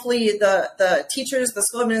hopefully the teachers, the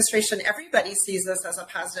school administration, everybody sees this as a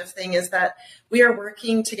positive thing, is that we are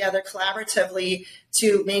working together collaboratively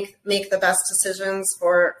to make the best decisions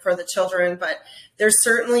for the children. But there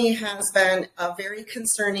certainly has been a very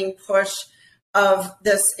concerning push of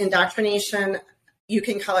this indoctrination. You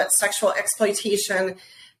can call it sexual exploitation,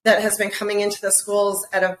 that has been coming into the schools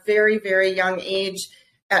at a very, very young age.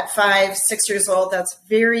 At 5, 6 years old, that's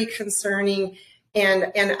very concerning.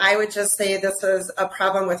 And I would just say this is a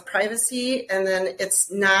problem with privacy, and then it's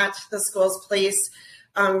not the school's place.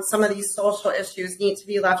 Some of these social issues need to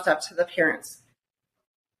be left up to the parents.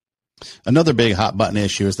 Another big hot button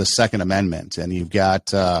issue is the Second Amendment. And you've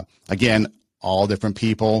got, again, all different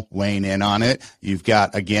people weighing in on it. You've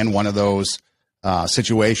got, again, one of those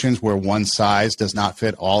situations where one size does not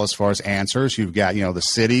fit all as far as answers. You've got, the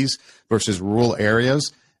cities versus rural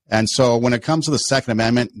areas. And so when it comes to the Second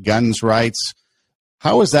Amendment, guns rights,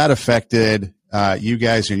 how has that affected you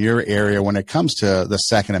guys in your area when it comes to the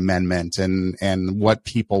Second Amendment and what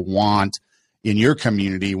people want in your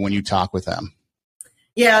community when you talk with them?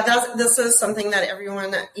 Yeah, this is something that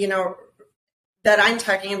everyone, that I'm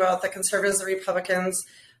talking about, the conservatives, the Republicans,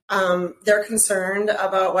 they're concerned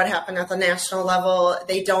about what happened at the national level.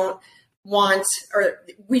 They don't want, or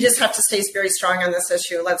we just have to stay very strong on this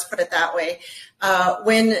issue. Let's put it that way.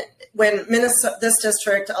 When Minnesota, this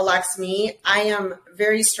district elects me, I am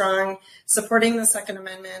very strong supporting the Second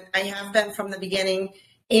Amendment. I have been from the beginning.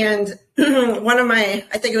 And one of I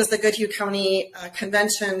think it was the Goodhue County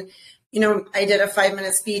convention, I did a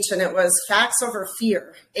 5-minute speech, and it was facts over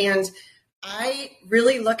fear. And I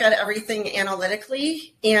really look at everything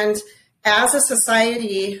analytically. And as a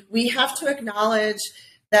society, we have to acknowledge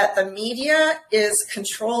that the media is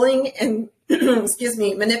controlling and,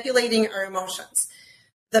 manipulating our emotions.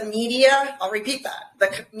 The media, I'll repeat that,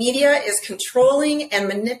 the media is controlling and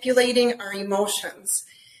manipulating our emotions.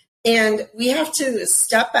 And we have to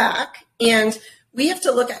step back and we have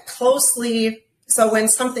to look at closely. So when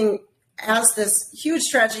something has this huge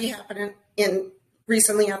tragedy happen in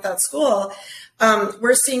recently at that school,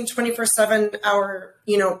 we're seeing 24/7 hour,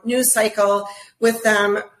 news cycle with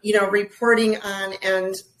them, reporting on,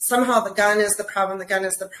 and somehow the gun is the problem. The gun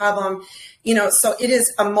is the problem. So it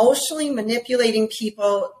is emotionally manipulating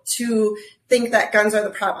people to think that guns are the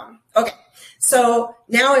problem. Okay. So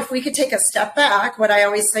now if we could take a step back, what I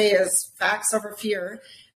always say is facts over fear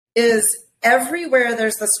is everywhere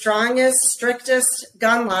there's the strongest, strictest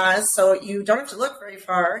gun laws. So you don't have to look very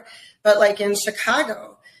far, but like in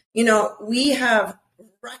Chicago, we have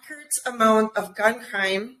records amount of gun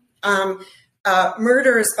crime,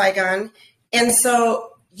 murders by gun. And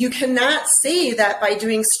so you cannot say that by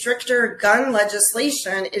doing stricter gun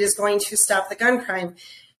legislation, it is going to stop the gun crime.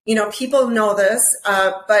 People know this,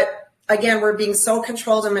 but again, we're being so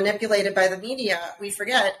controlled and manipulated by the media, we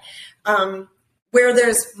forget. Where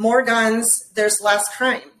there's more guns, there's less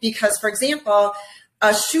crime. Because, for example,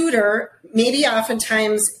 a shooter maybe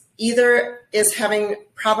oftentimes either is having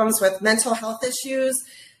problems with mental health issues,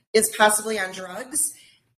 is possibly on drugs.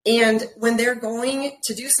 And when they're going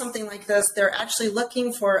to do something like this, they're actually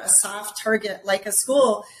looking for a soft target like a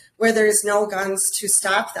school where there's no guns to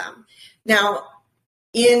stop them. Now,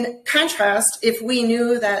 in contrast, if we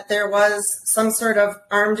knew that there was some sort of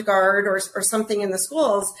armed guard or something in the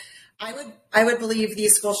schools, I would believe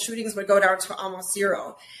these school shootings would go down to almost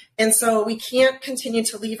zero. And so we can't continue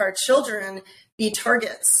to leave our children be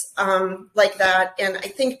targets like that. And I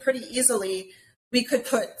think pretty easily we could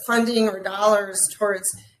put funding or dollars towards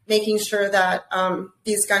making sure that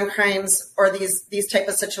these gun crimes or these type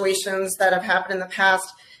of situations that have happened in the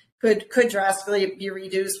past could drastically be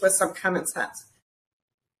reduced with some common sense.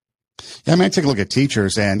 Yeah, I take a look at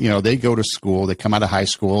teachers and, they go to school, they come out of high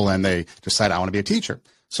school and they decide, I want to be a teacher.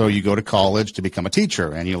 So you go to college to become a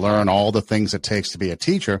teacher and you learn all the things it takes to be a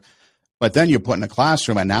teacher. But then you're put in a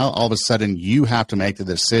classroom and now all of a sudden you have to make the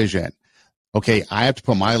decision. Okay, I have to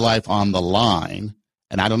put my life on the line.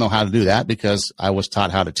 And I don't know how to do that because I was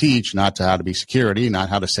taught how to teach, not how to be security, not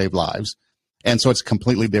how to save lives. And so it's a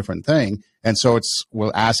completely different thing. And so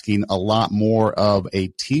we're asking a lot more of a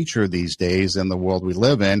teacher these days in the world we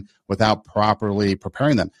live in without properly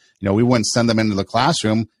preparing them. We wouldn't send them into the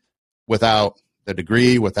classroom without the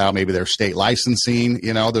degree, without maybe their state licensing.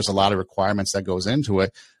 There's a lot of requirements that goes into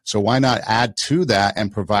it. So why not add to that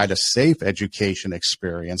and provide a safe education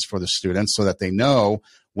experience for the students so that they know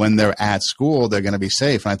when they're at school, they're going to be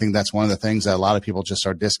safe. And I think that's one of the things that a lot of people just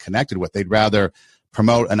are disconnected with. They'd rather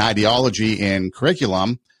promote an ideology in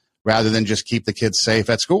curriculum rather than just keep the kids safe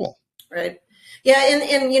at school. Right. Yeah.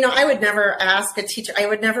 And I would never ask a teacher, I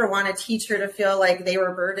would never want a teacher to feel like they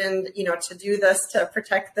were burdened, to do this to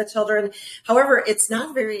protect the children. However, it's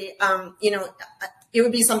not very, it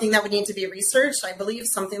would be something that would need to be researched. I believe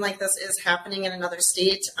something like this is happening in another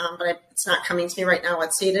state, but it's not coming to me right now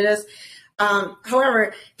what state it is.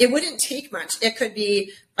 However, it wouldn't take much. It could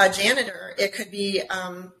be a janitor. It could be,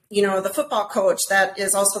 the football coach that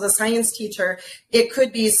is also the science teacher. It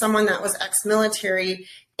could be someone that was ex-military,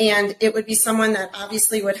 and it would be someone that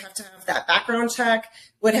obviously would have to have that background check,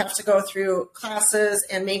 would have to go through classes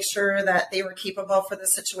and make sure that they were capable for the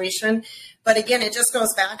situation. But again, it just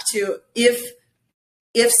goes back to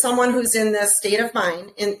if someone who's in this state of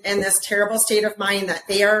mind, in this terrible state of mind that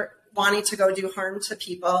they are wanting to go do harm to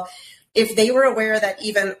people, if they were aware that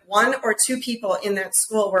even one or two people in that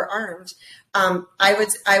school were armed, I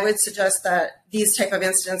would suggest that these type of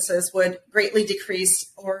instances would greatly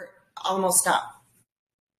decrease or almost stop.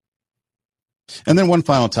 And then one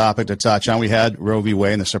final topic to touch on. We had Roe v.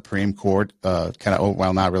 Wade in the Supreme Court,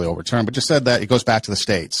 not really overturned, but just said that it goes back to the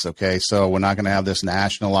states. Okay, so we're not going to have this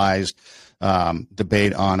nationalized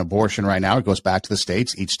debate on abortion right now. It goes back to the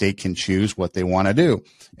states. Each state can choose what they want to do.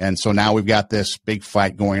 And so now we've got this big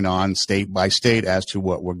fight going on state by state as to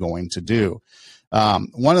what we're going to do.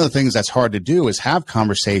 One of the things that's hard to do is have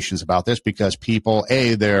conversations about this because people,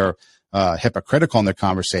 they're hypocritical in their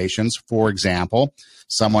conversations. For example,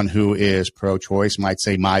 someone who is pro-choice might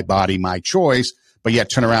say, my body, my choice, but yet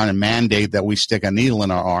turn around and mandate that we stick a needle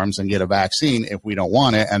in our arms and get a vaccine if we don't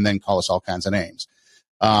want it, and then call us all kinds of names.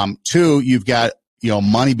 Two, you've got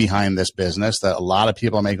money behind this business that a lot of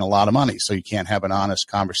people are making a lot of money, so you can't have an honest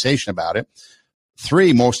conversation about it.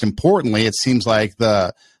 Three, most importantly, it seems like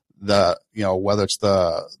the whether it's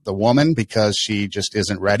the woman because she just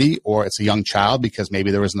isn't ready, or it's a young child because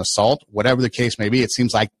maybe there was an assault, whatever the case may be, it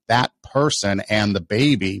seems like that person and the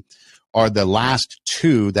baby are the last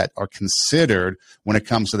two that are considered when it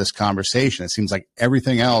comes to this conversation. It seems like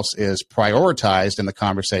everything else is prioritized in the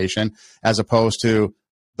conversation as opposed to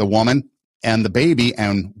the woman and the baby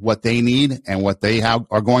and what they need and what they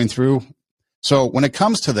are going through. So when it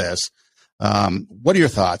comes to this, What are your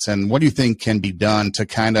thoughts, and what do you think can be done to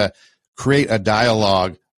kind of create a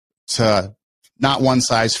dialogue to not one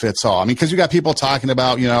size fits all? I mean, because you got people talking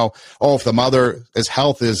about, if the mother's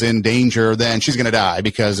health is in danger, then she's going to die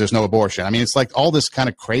because there's no abortion. I mean, it's like all this kind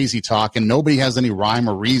of crazy talk, and nobody has any rhyme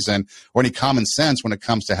or reason or any common sense when it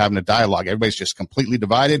comes to having a dialogue. Everybody's just completely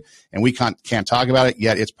divided, and we can't talk about it.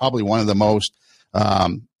 Yet it's probably one of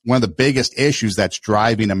the biggest issues that's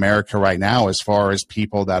driving America right now, as far as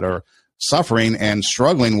people that are suffering and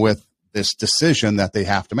struggling with this decision that they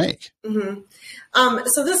have to make. Mm-hmm.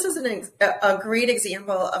 So this is a great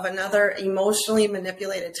example of another emotionally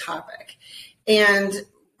manipulated topic. And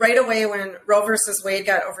right away when Roe versus Wade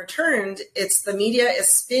got overturned, it's the media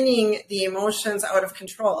is spinning the emotions out of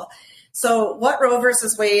control. So what Roe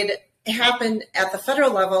versus Wade happened at the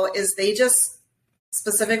federal level is they just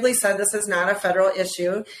specifically said this is not a federal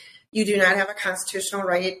issue. You do not have a constitutional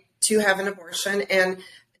right to have an abortion. And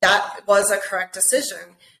that was a correct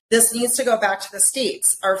decision. This needs to go back to the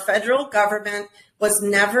states. Our federal government was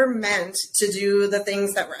never meant to do the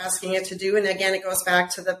things that we're asking it to do. And again, it goes back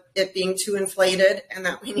to it being too inflated, and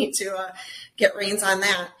that we need to get reins on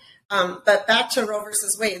that. But back to Roe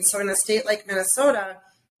versus Wade. So in a state like Minnesota,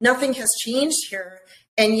 nothing has changed here.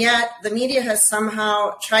 And yet the media has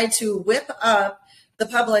somehow tried to whip up the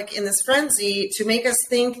public in this frenzy to make us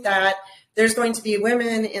think that there's going to be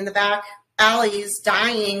women in the back alleys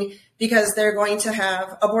dying because they're going to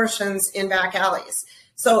have abortions in back alleys.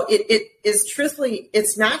 So it is truthfully,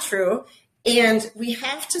 it's not true. And we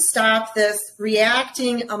have to stop this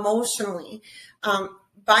reacting emotionally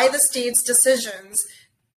by the state's decisions.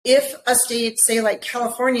 If a state, say like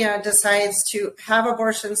California, decides to have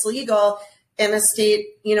abortions legal and a state,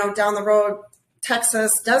 down the road,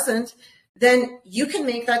 Texas doesn't, then you can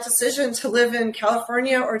make that decision to live in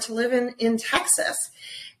California or to live in Texas.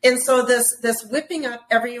 And so this whipping up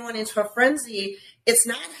everyone into a frenzy, it's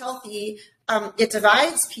not healthy. It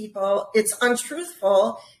divides people. It's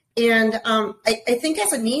untruthful. And I think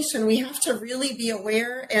as a nation, we have to really be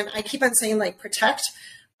aware. And I keep on saying, protect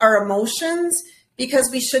our emotions, because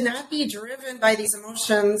we should not be driven by these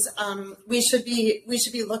emotions. We should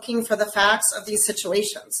be looking for the facts of these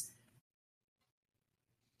situations.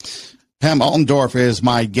 Pam Altendorf is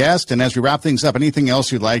my guest. And as we wrap things up, anything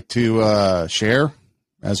else you'd like to share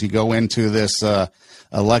as you go into this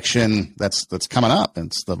election that's coming up?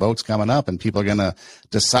 It's the vote's coming up, and people are going to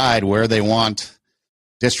decide where they want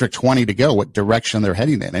District 20 to go, what direction they're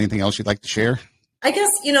heading in. Anything else you'd like to share? I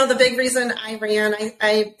guess, the big reason I ran,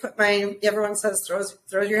 I put everyone says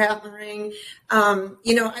throw your hat in the ring.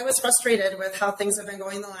 I was frustrated with how things have been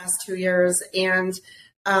going the last 2 years. And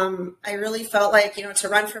I really felt like, to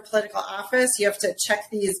run for political office, you have to check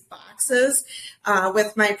these boxes.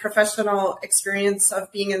 With my professional experience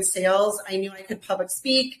of being in sales, I knew I could public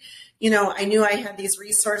speak. I knew I had these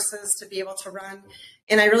resources to be able to run.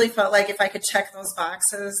 And I really felt like if I could check those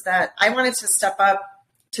boxes, that I wanted to step up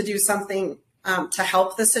to do something to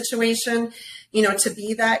help the situation, to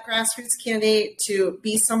be that grassroots candidate, to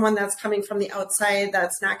be someone that's coming from the outside,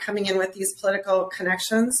 that's not coming in with these political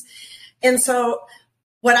connections. And so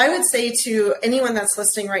what I would say to anyone that's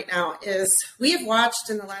listening right now is we have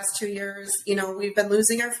watched in the last 2 years, we've been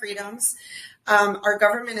losing our freedoms. Our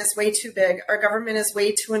government is way too big. Our government is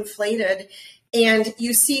way too inflated. And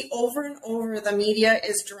you see over and over, the media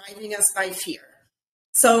is driving us by fear.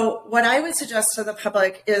 So what I would suggest to the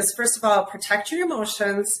public is, first of all, protect your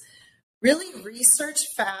emotions, really research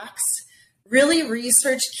facts, really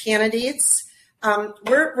research candidates.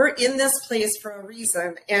 We're in this place for a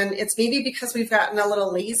reason, and it's maybe because we've gotten a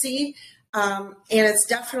little lazy, and it's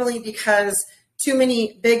definitely because too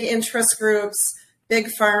many big interest groups, big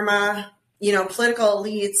pharma, political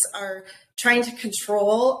elites are trying to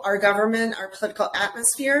control our government, our political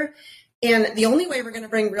atmosphere. And the only way we're going to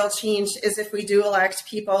bring real change is if we do elect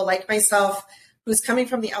people like myself, who's coming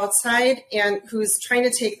from the outside and who's trying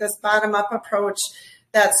to take this bottom-up approach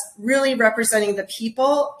that's really representing the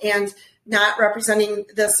people and not representing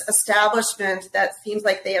this establishment that seems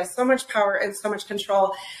like they have so much power and so much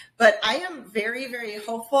control. But I am very, very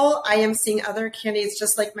hopeful. I am seeing other candidates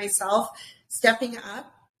just like myself stepping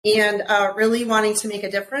up and really wanting to make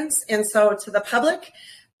a difference. And so to the public,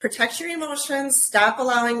 protect your emotions, stop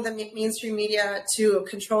allowing the mainstream media to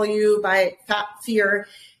control you by fear,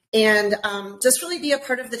 and just really be a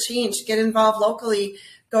part of the change. Get involved locally.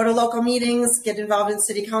 Go to local meetings, get involved in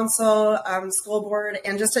city council, school board,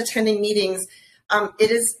 and just attending meetings. It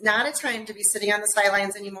is not a time to be sitting on the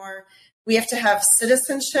sidelines anymore. We have to have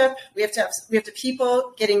citizenship. We have to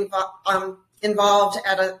people getting involved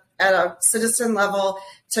at a citizen level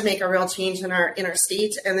to make a real change in our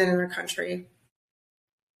state and then in our country.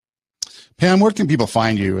 Pam, where can people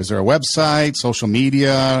find you? Is there a website, social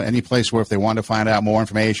media, any place where if they want to find out more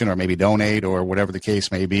information or maybe donate or whatever the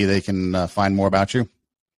case may be, they can find more about you?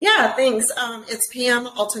 Yeah, thanks. It's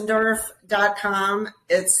PamAltendorf.com.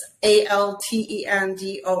 It's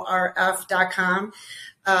ALTENDORF.com.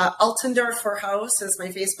 Altendorf for House is my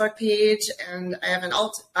Facebook page, and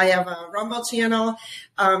I have a Rumble channel,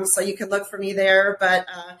 so you can look for me there. But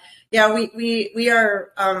yeah, we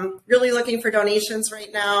are really looking for donations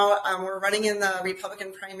right now. We're running in the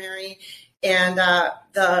Republican primary, and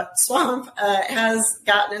the swamp has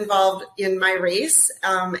gotten involved in my race,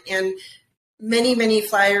 and many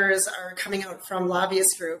flyers are coming out from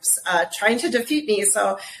lobbyist groups trying to defeat me.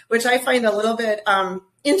 So, which I find a little bit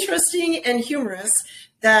interesting and humorous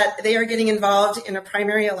that they are getting involved in a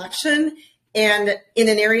primary election and in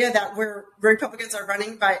an area that where Republicans are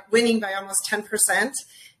winning by almost 10%.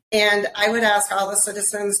 And I would ask all the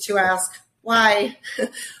citizens to ask why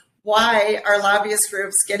are lobbyist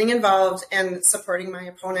groups getting involved and supporting my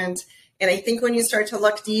opponent? And I think when you start to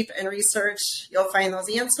look deep and research, you'll find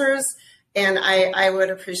those answers. And I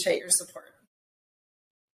would appreciate your support.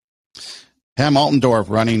 Pam Altendorf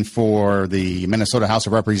running for the Minnesota House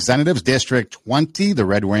of Representatives, District 20, the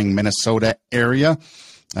Red Wing, Minnesota area.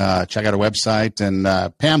 Check out our website. And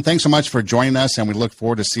Pam, thanks so much for joining us, and we look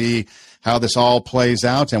forward to see how this all plays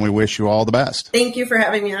out, and we wish you all the best. Thank you for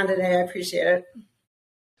having me on today. I appreciate it.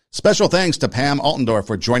 Special thanks to Pam Altendorf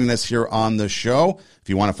for joining us here on the show. If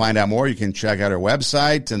you want to find out more, you can check out her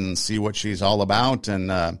website and see what she's all about,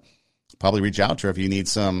 and probably reach out to her if you need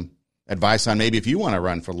some advice on maybe if you want to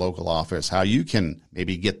run for local office, how you can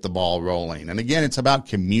maybe get the ball rolling. And again, it's about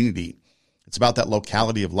community. It's about that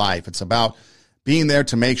locality of life. It's about being there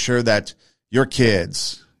to make sure that your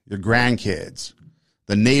kids, your grandkids,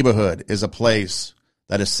 the neighborhood is a place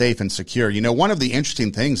that is safe and secure. You know, one of the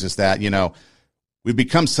interesting things is that, you know, we've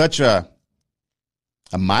become such a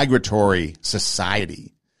migratory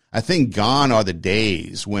society. I think gone are the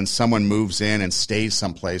days when someone moves in and stays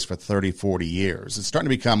someplace for 30, 40 years. It's starting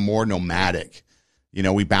to become more nomadic. You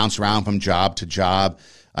know, we bounce around from job to job.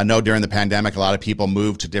 I know during the pandemic, a lot of people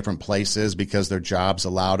moved to different places because their jobs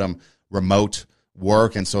allowed them remote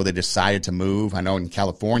work, and so they decided to move. I know in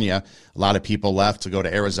California, a lot of people left to go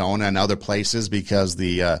to Arizona and other places because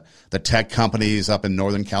the tech companies up in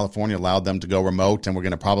Northern California allowed them to go remote, and we're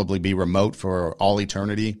going to probably be remote for all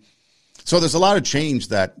eternity. So there's a lot of change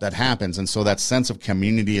that happens, and so that sense of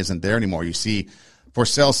community isn't there anymore. You see for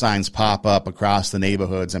sale signs pop up across the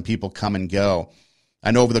neighborhoods, and people come and go.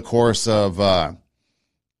 And over the course of a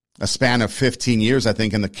span of 15 years, I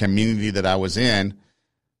think, in the community that I was in,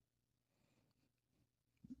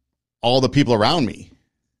 all the people around me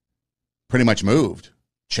pretty much moved,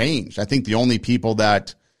 changed. I think the only people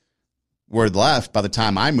that were left by the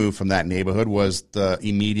time I moved from that neighborhood was the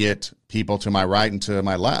immediate people to my right and to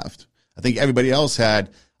my left. I think everybody else had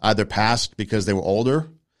either passed because they were older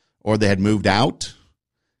or they had moved out.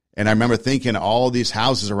 And I remember thinking all these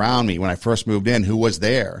houses around me when I first moved in, who was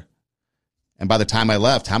there? And by the time I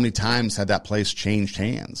left, how many times had that place changed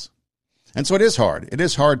hands? And so it is hard. It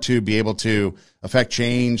is hard to be able to affect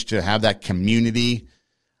change, to have that community.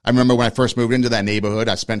 I remember when I first moved into that neighborhood,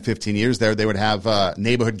 I spent 15 years there. They would have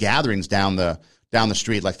neighborhood gatherings down the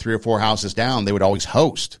street, like 3 or 4 houses down. They would always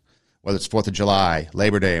host, whether it's 4th of July,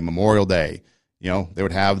 Labor Day, Memorial Day. You know, they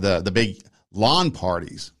would have the big lawn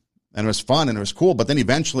parties, and it was fun and it was cool. But then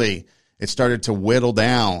eventually it started to whittle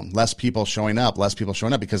down, less people showing up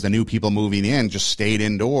because the new people moving in just stayed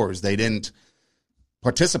indoors. They didn't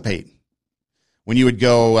participate. When you would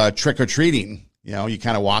go trick-or-treating, you know, you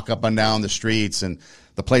kind of walk up and down the streets, and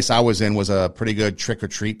the place I was in was a pretty good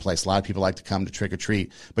trick-or-treat place. A lot of people like to come to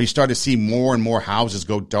trick-or-treat. But you start to see more and more houses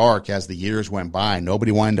go dark as the years went by.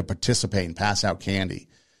 Nobody wanted to participate and pass out candy.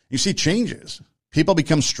 You see changes. People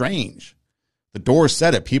become strange. The Doors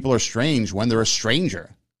said it. People are strange when they're a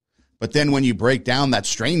stranger. But then when you break down that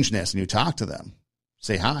strangeness and you talk to them,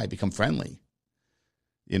 say hi, become friendly,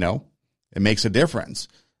 you know, it makes a difference.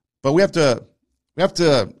 But we have to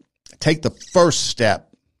take the first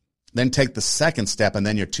step, then take the second step, and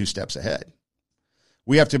then you're 2 steps ahead.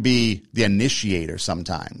 We have to be the initiator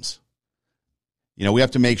sometimes. You know, we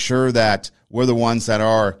have to make sure that we're the ones that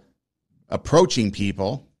are approaching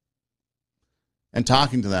people and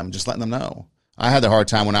talking to them, just letting them know. I had the hard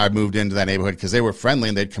time when I moved into that neighborhood because they were friendly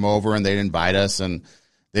and they'd come over and they'd invite us and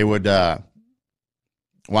they would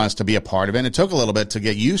want us to be a part of it. And it took a little bit to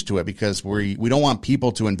get used to it because we don't want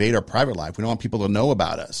people to invade our private life. We don't want people to know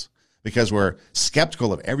about us because we're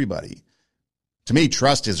skeptical of everybody. To me,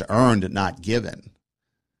 trust is earned, not given.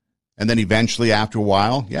 And then eventually after a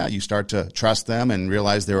while, yeah, you start to trust them and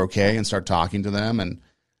realize they're okay and start talking to them. And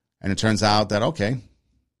And it turns out that, okay,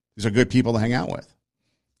 these are good people to hang out with.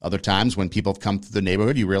 Other times when people come through the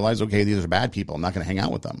neighborhood, you realize, okay, these are bad people. I'm not going to hang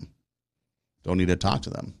out with them. Don't need to talk to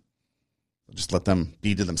them. Just let them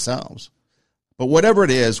be to themselves. But whatever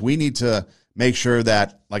it is, we need to make sure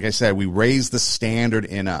that, like I said, we raise the standard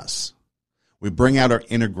in us. We bring out our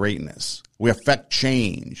inner greatness. We affect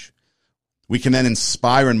change. We can then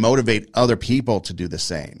inspire and motivate other people to do the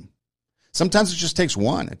same. Sometimes it just takes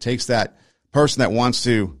one. It takes that person that wants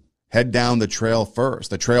to head down the trail first,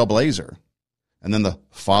 the trailblazer, and then the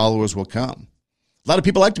followers will come. A lot of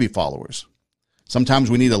people like to be followers. Sometimes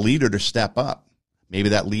we need a leader to step up. Maybe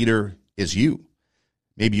that leader is you.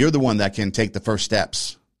 Maybe you're the one that can take the first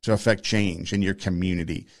steps to affect change in your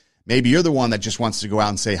community. Maybe you're the one that just wants to go out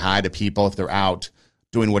and say hi to people if they're out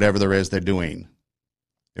doing whatever there is they're doing.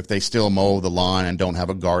 If they still mow the lawn and don't have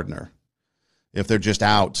a gardener. If they're just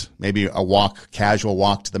out, maybe a walk, casual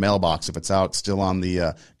walk to the mailbox, if it's out still on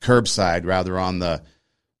the curbside rather on the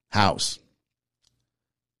house.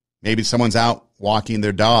 Maybe someone's out walking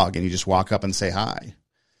their dog and you just walk up and say hi.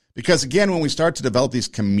 Because again, when we start to develop these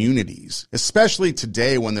communities, especially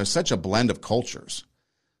today when there's such a blend of cultures,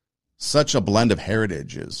 such a blend of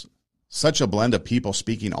heritages, such a blend of people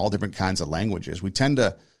speaking all different kinds of languages, we tend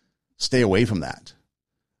to stay away from that.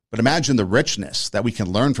 But imagine the richness that we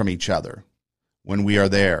can learn from each other when we are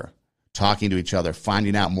there, talking to each other,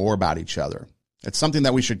 finding out more about each other. It's something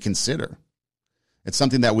that we should consider. It's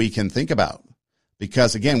something that we can think about.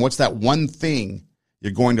 Because again, what's that one thing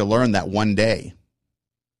you're going to learn that one day?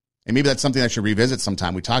 And maybe that's something I should revisit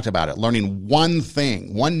sometime. We talked about it, learning one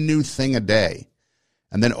thing, one new thing a day.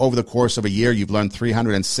 And then over the course of a year, you've learned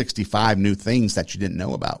 365 new things that you didn't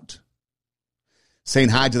know about. Saying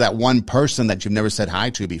hi to that one person that you've never said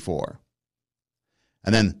hi to before.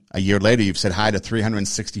 And then a year later, you've said hi to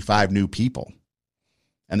 365 new people.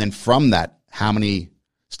 And then from that, how many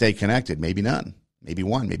stay connected? Maybe none, maybe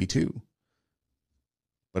one, maybe two.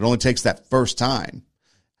 But it only takes that first time.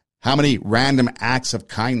 How many random acts of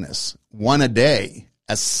kindness, one a day,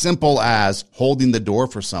 as simple as holding the door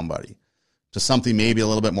for somebody, to something maybe a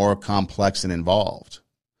little bit more complex and involved.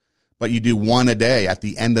 But you do one a day. At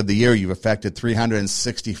the end of the year, you've affected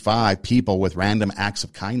 365 people with random acts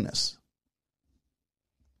of kindness.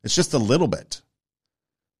 It's just a little bit.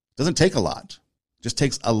 It doesn't take a lot. It just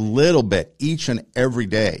takes a little bit each and every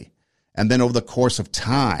day. And then over the course of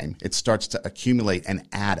time, it starts to accumulate and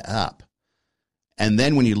add up. And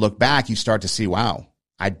then when you look back, you start to see, wow,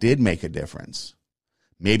 I did make a difference.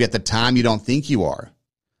 Maybe at the time you don't think you are.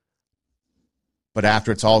 But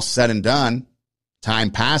after it's all said and done,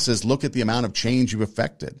 time passes, look at the amount of change you've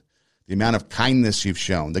affected, the amount of kindness you've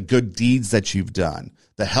shown, the good deeds that you've done,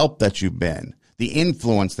 the help that you've been, the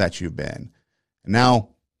influence that you've been. And now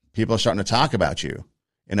people are starting to talk about you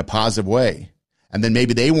in a positive way. And then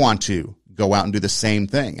maybe they want to go out and do the same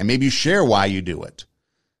thing. And maybe you share why you do it.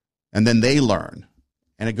 And then they learn.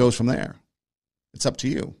 And it goes from there. It's up to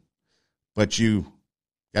you. But you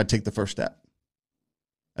got to take the first step.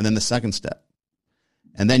 And then the second step.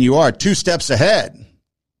 And then you are 2 steps ahead.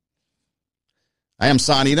 I am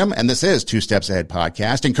Son Edom, and this is 2 Steps Ahead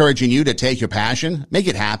podcast, encouraging you to take your passion, make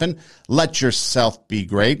it happen, let yourself be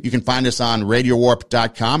great. You can find us on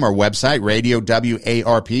RadioWarp.com, our website, Radio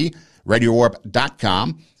WARP,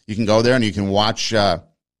 RadioWarp.com. You can go there and you can watch the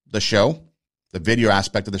show, the video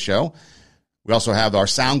aspect of the show. We also have our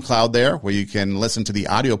SoundCloud there where you can listen to the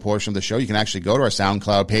audio portion of the show. You can actually go to our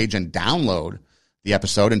SoundCloud page and download the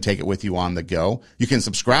episode and take it with you on the go. You can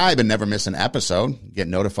subscribe and never miss an episode, get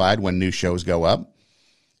notified when new shows go up.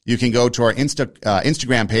 You can go to our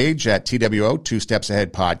Instagram page at TWO, 2 Steps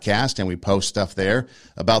Ahead Podcast, and we post stuff there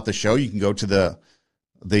about the show. You can go to the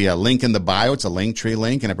link in the bio. It's a Linktree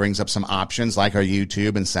link, and it brings up some options like our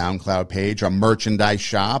YouTube and SoundCloud page, our merchandise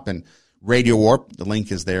shop, and Radio Warp. The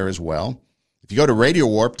link is there as well. If you go to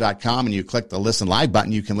RadioWarp.com and you click the Listen Live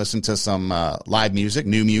button, you can listen to some live music,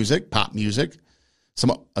 new music, pop music,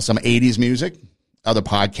 some 80s music. Other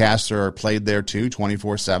podcasts are played there too,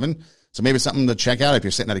 24/7. So maybe something to check out if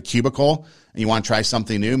you're sitting at a cubicle and you want to try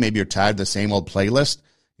something new. Maybe you're tired of the same old playlist.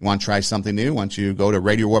 You want to try something new. Why don't you go to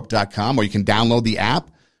RadioWarp.com, or you can download the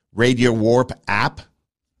app, Radio Warp app,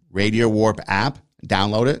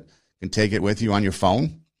 download it. You can take it with you on your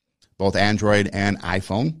phone, both Android and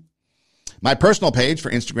iPhone. My personal page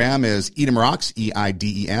for Instagram is Edom Rocks,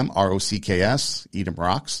 EIDEM, Edom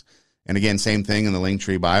Rocks. And again, same thing in the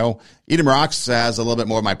Linktree bio. Edom Rocks has a little bit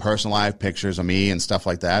more of my personal life, pictures of me and stuff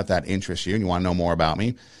like that, if that interests you and you want to know more about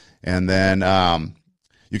me. And then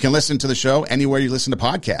you can listen to the show anywhere you listen to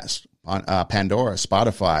podcasts, on Pandora,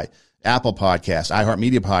 Spotify, Apple Podcasts,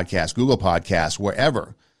 iHeartMedia Podcasts, Google Podcasts,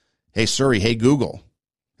 wherever. Hey Siri, hey Google,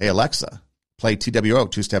 Hey, Alexa, play TWO,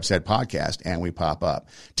 Two Steps Ahead podcast, and we pop up.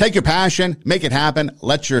 Take your passion, make it happen,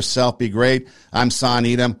 let yourself be great. I'm Son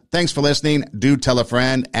Edom. Thanks for listening. Do tell a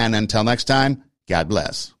friend, and until next time, God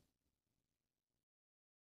bless.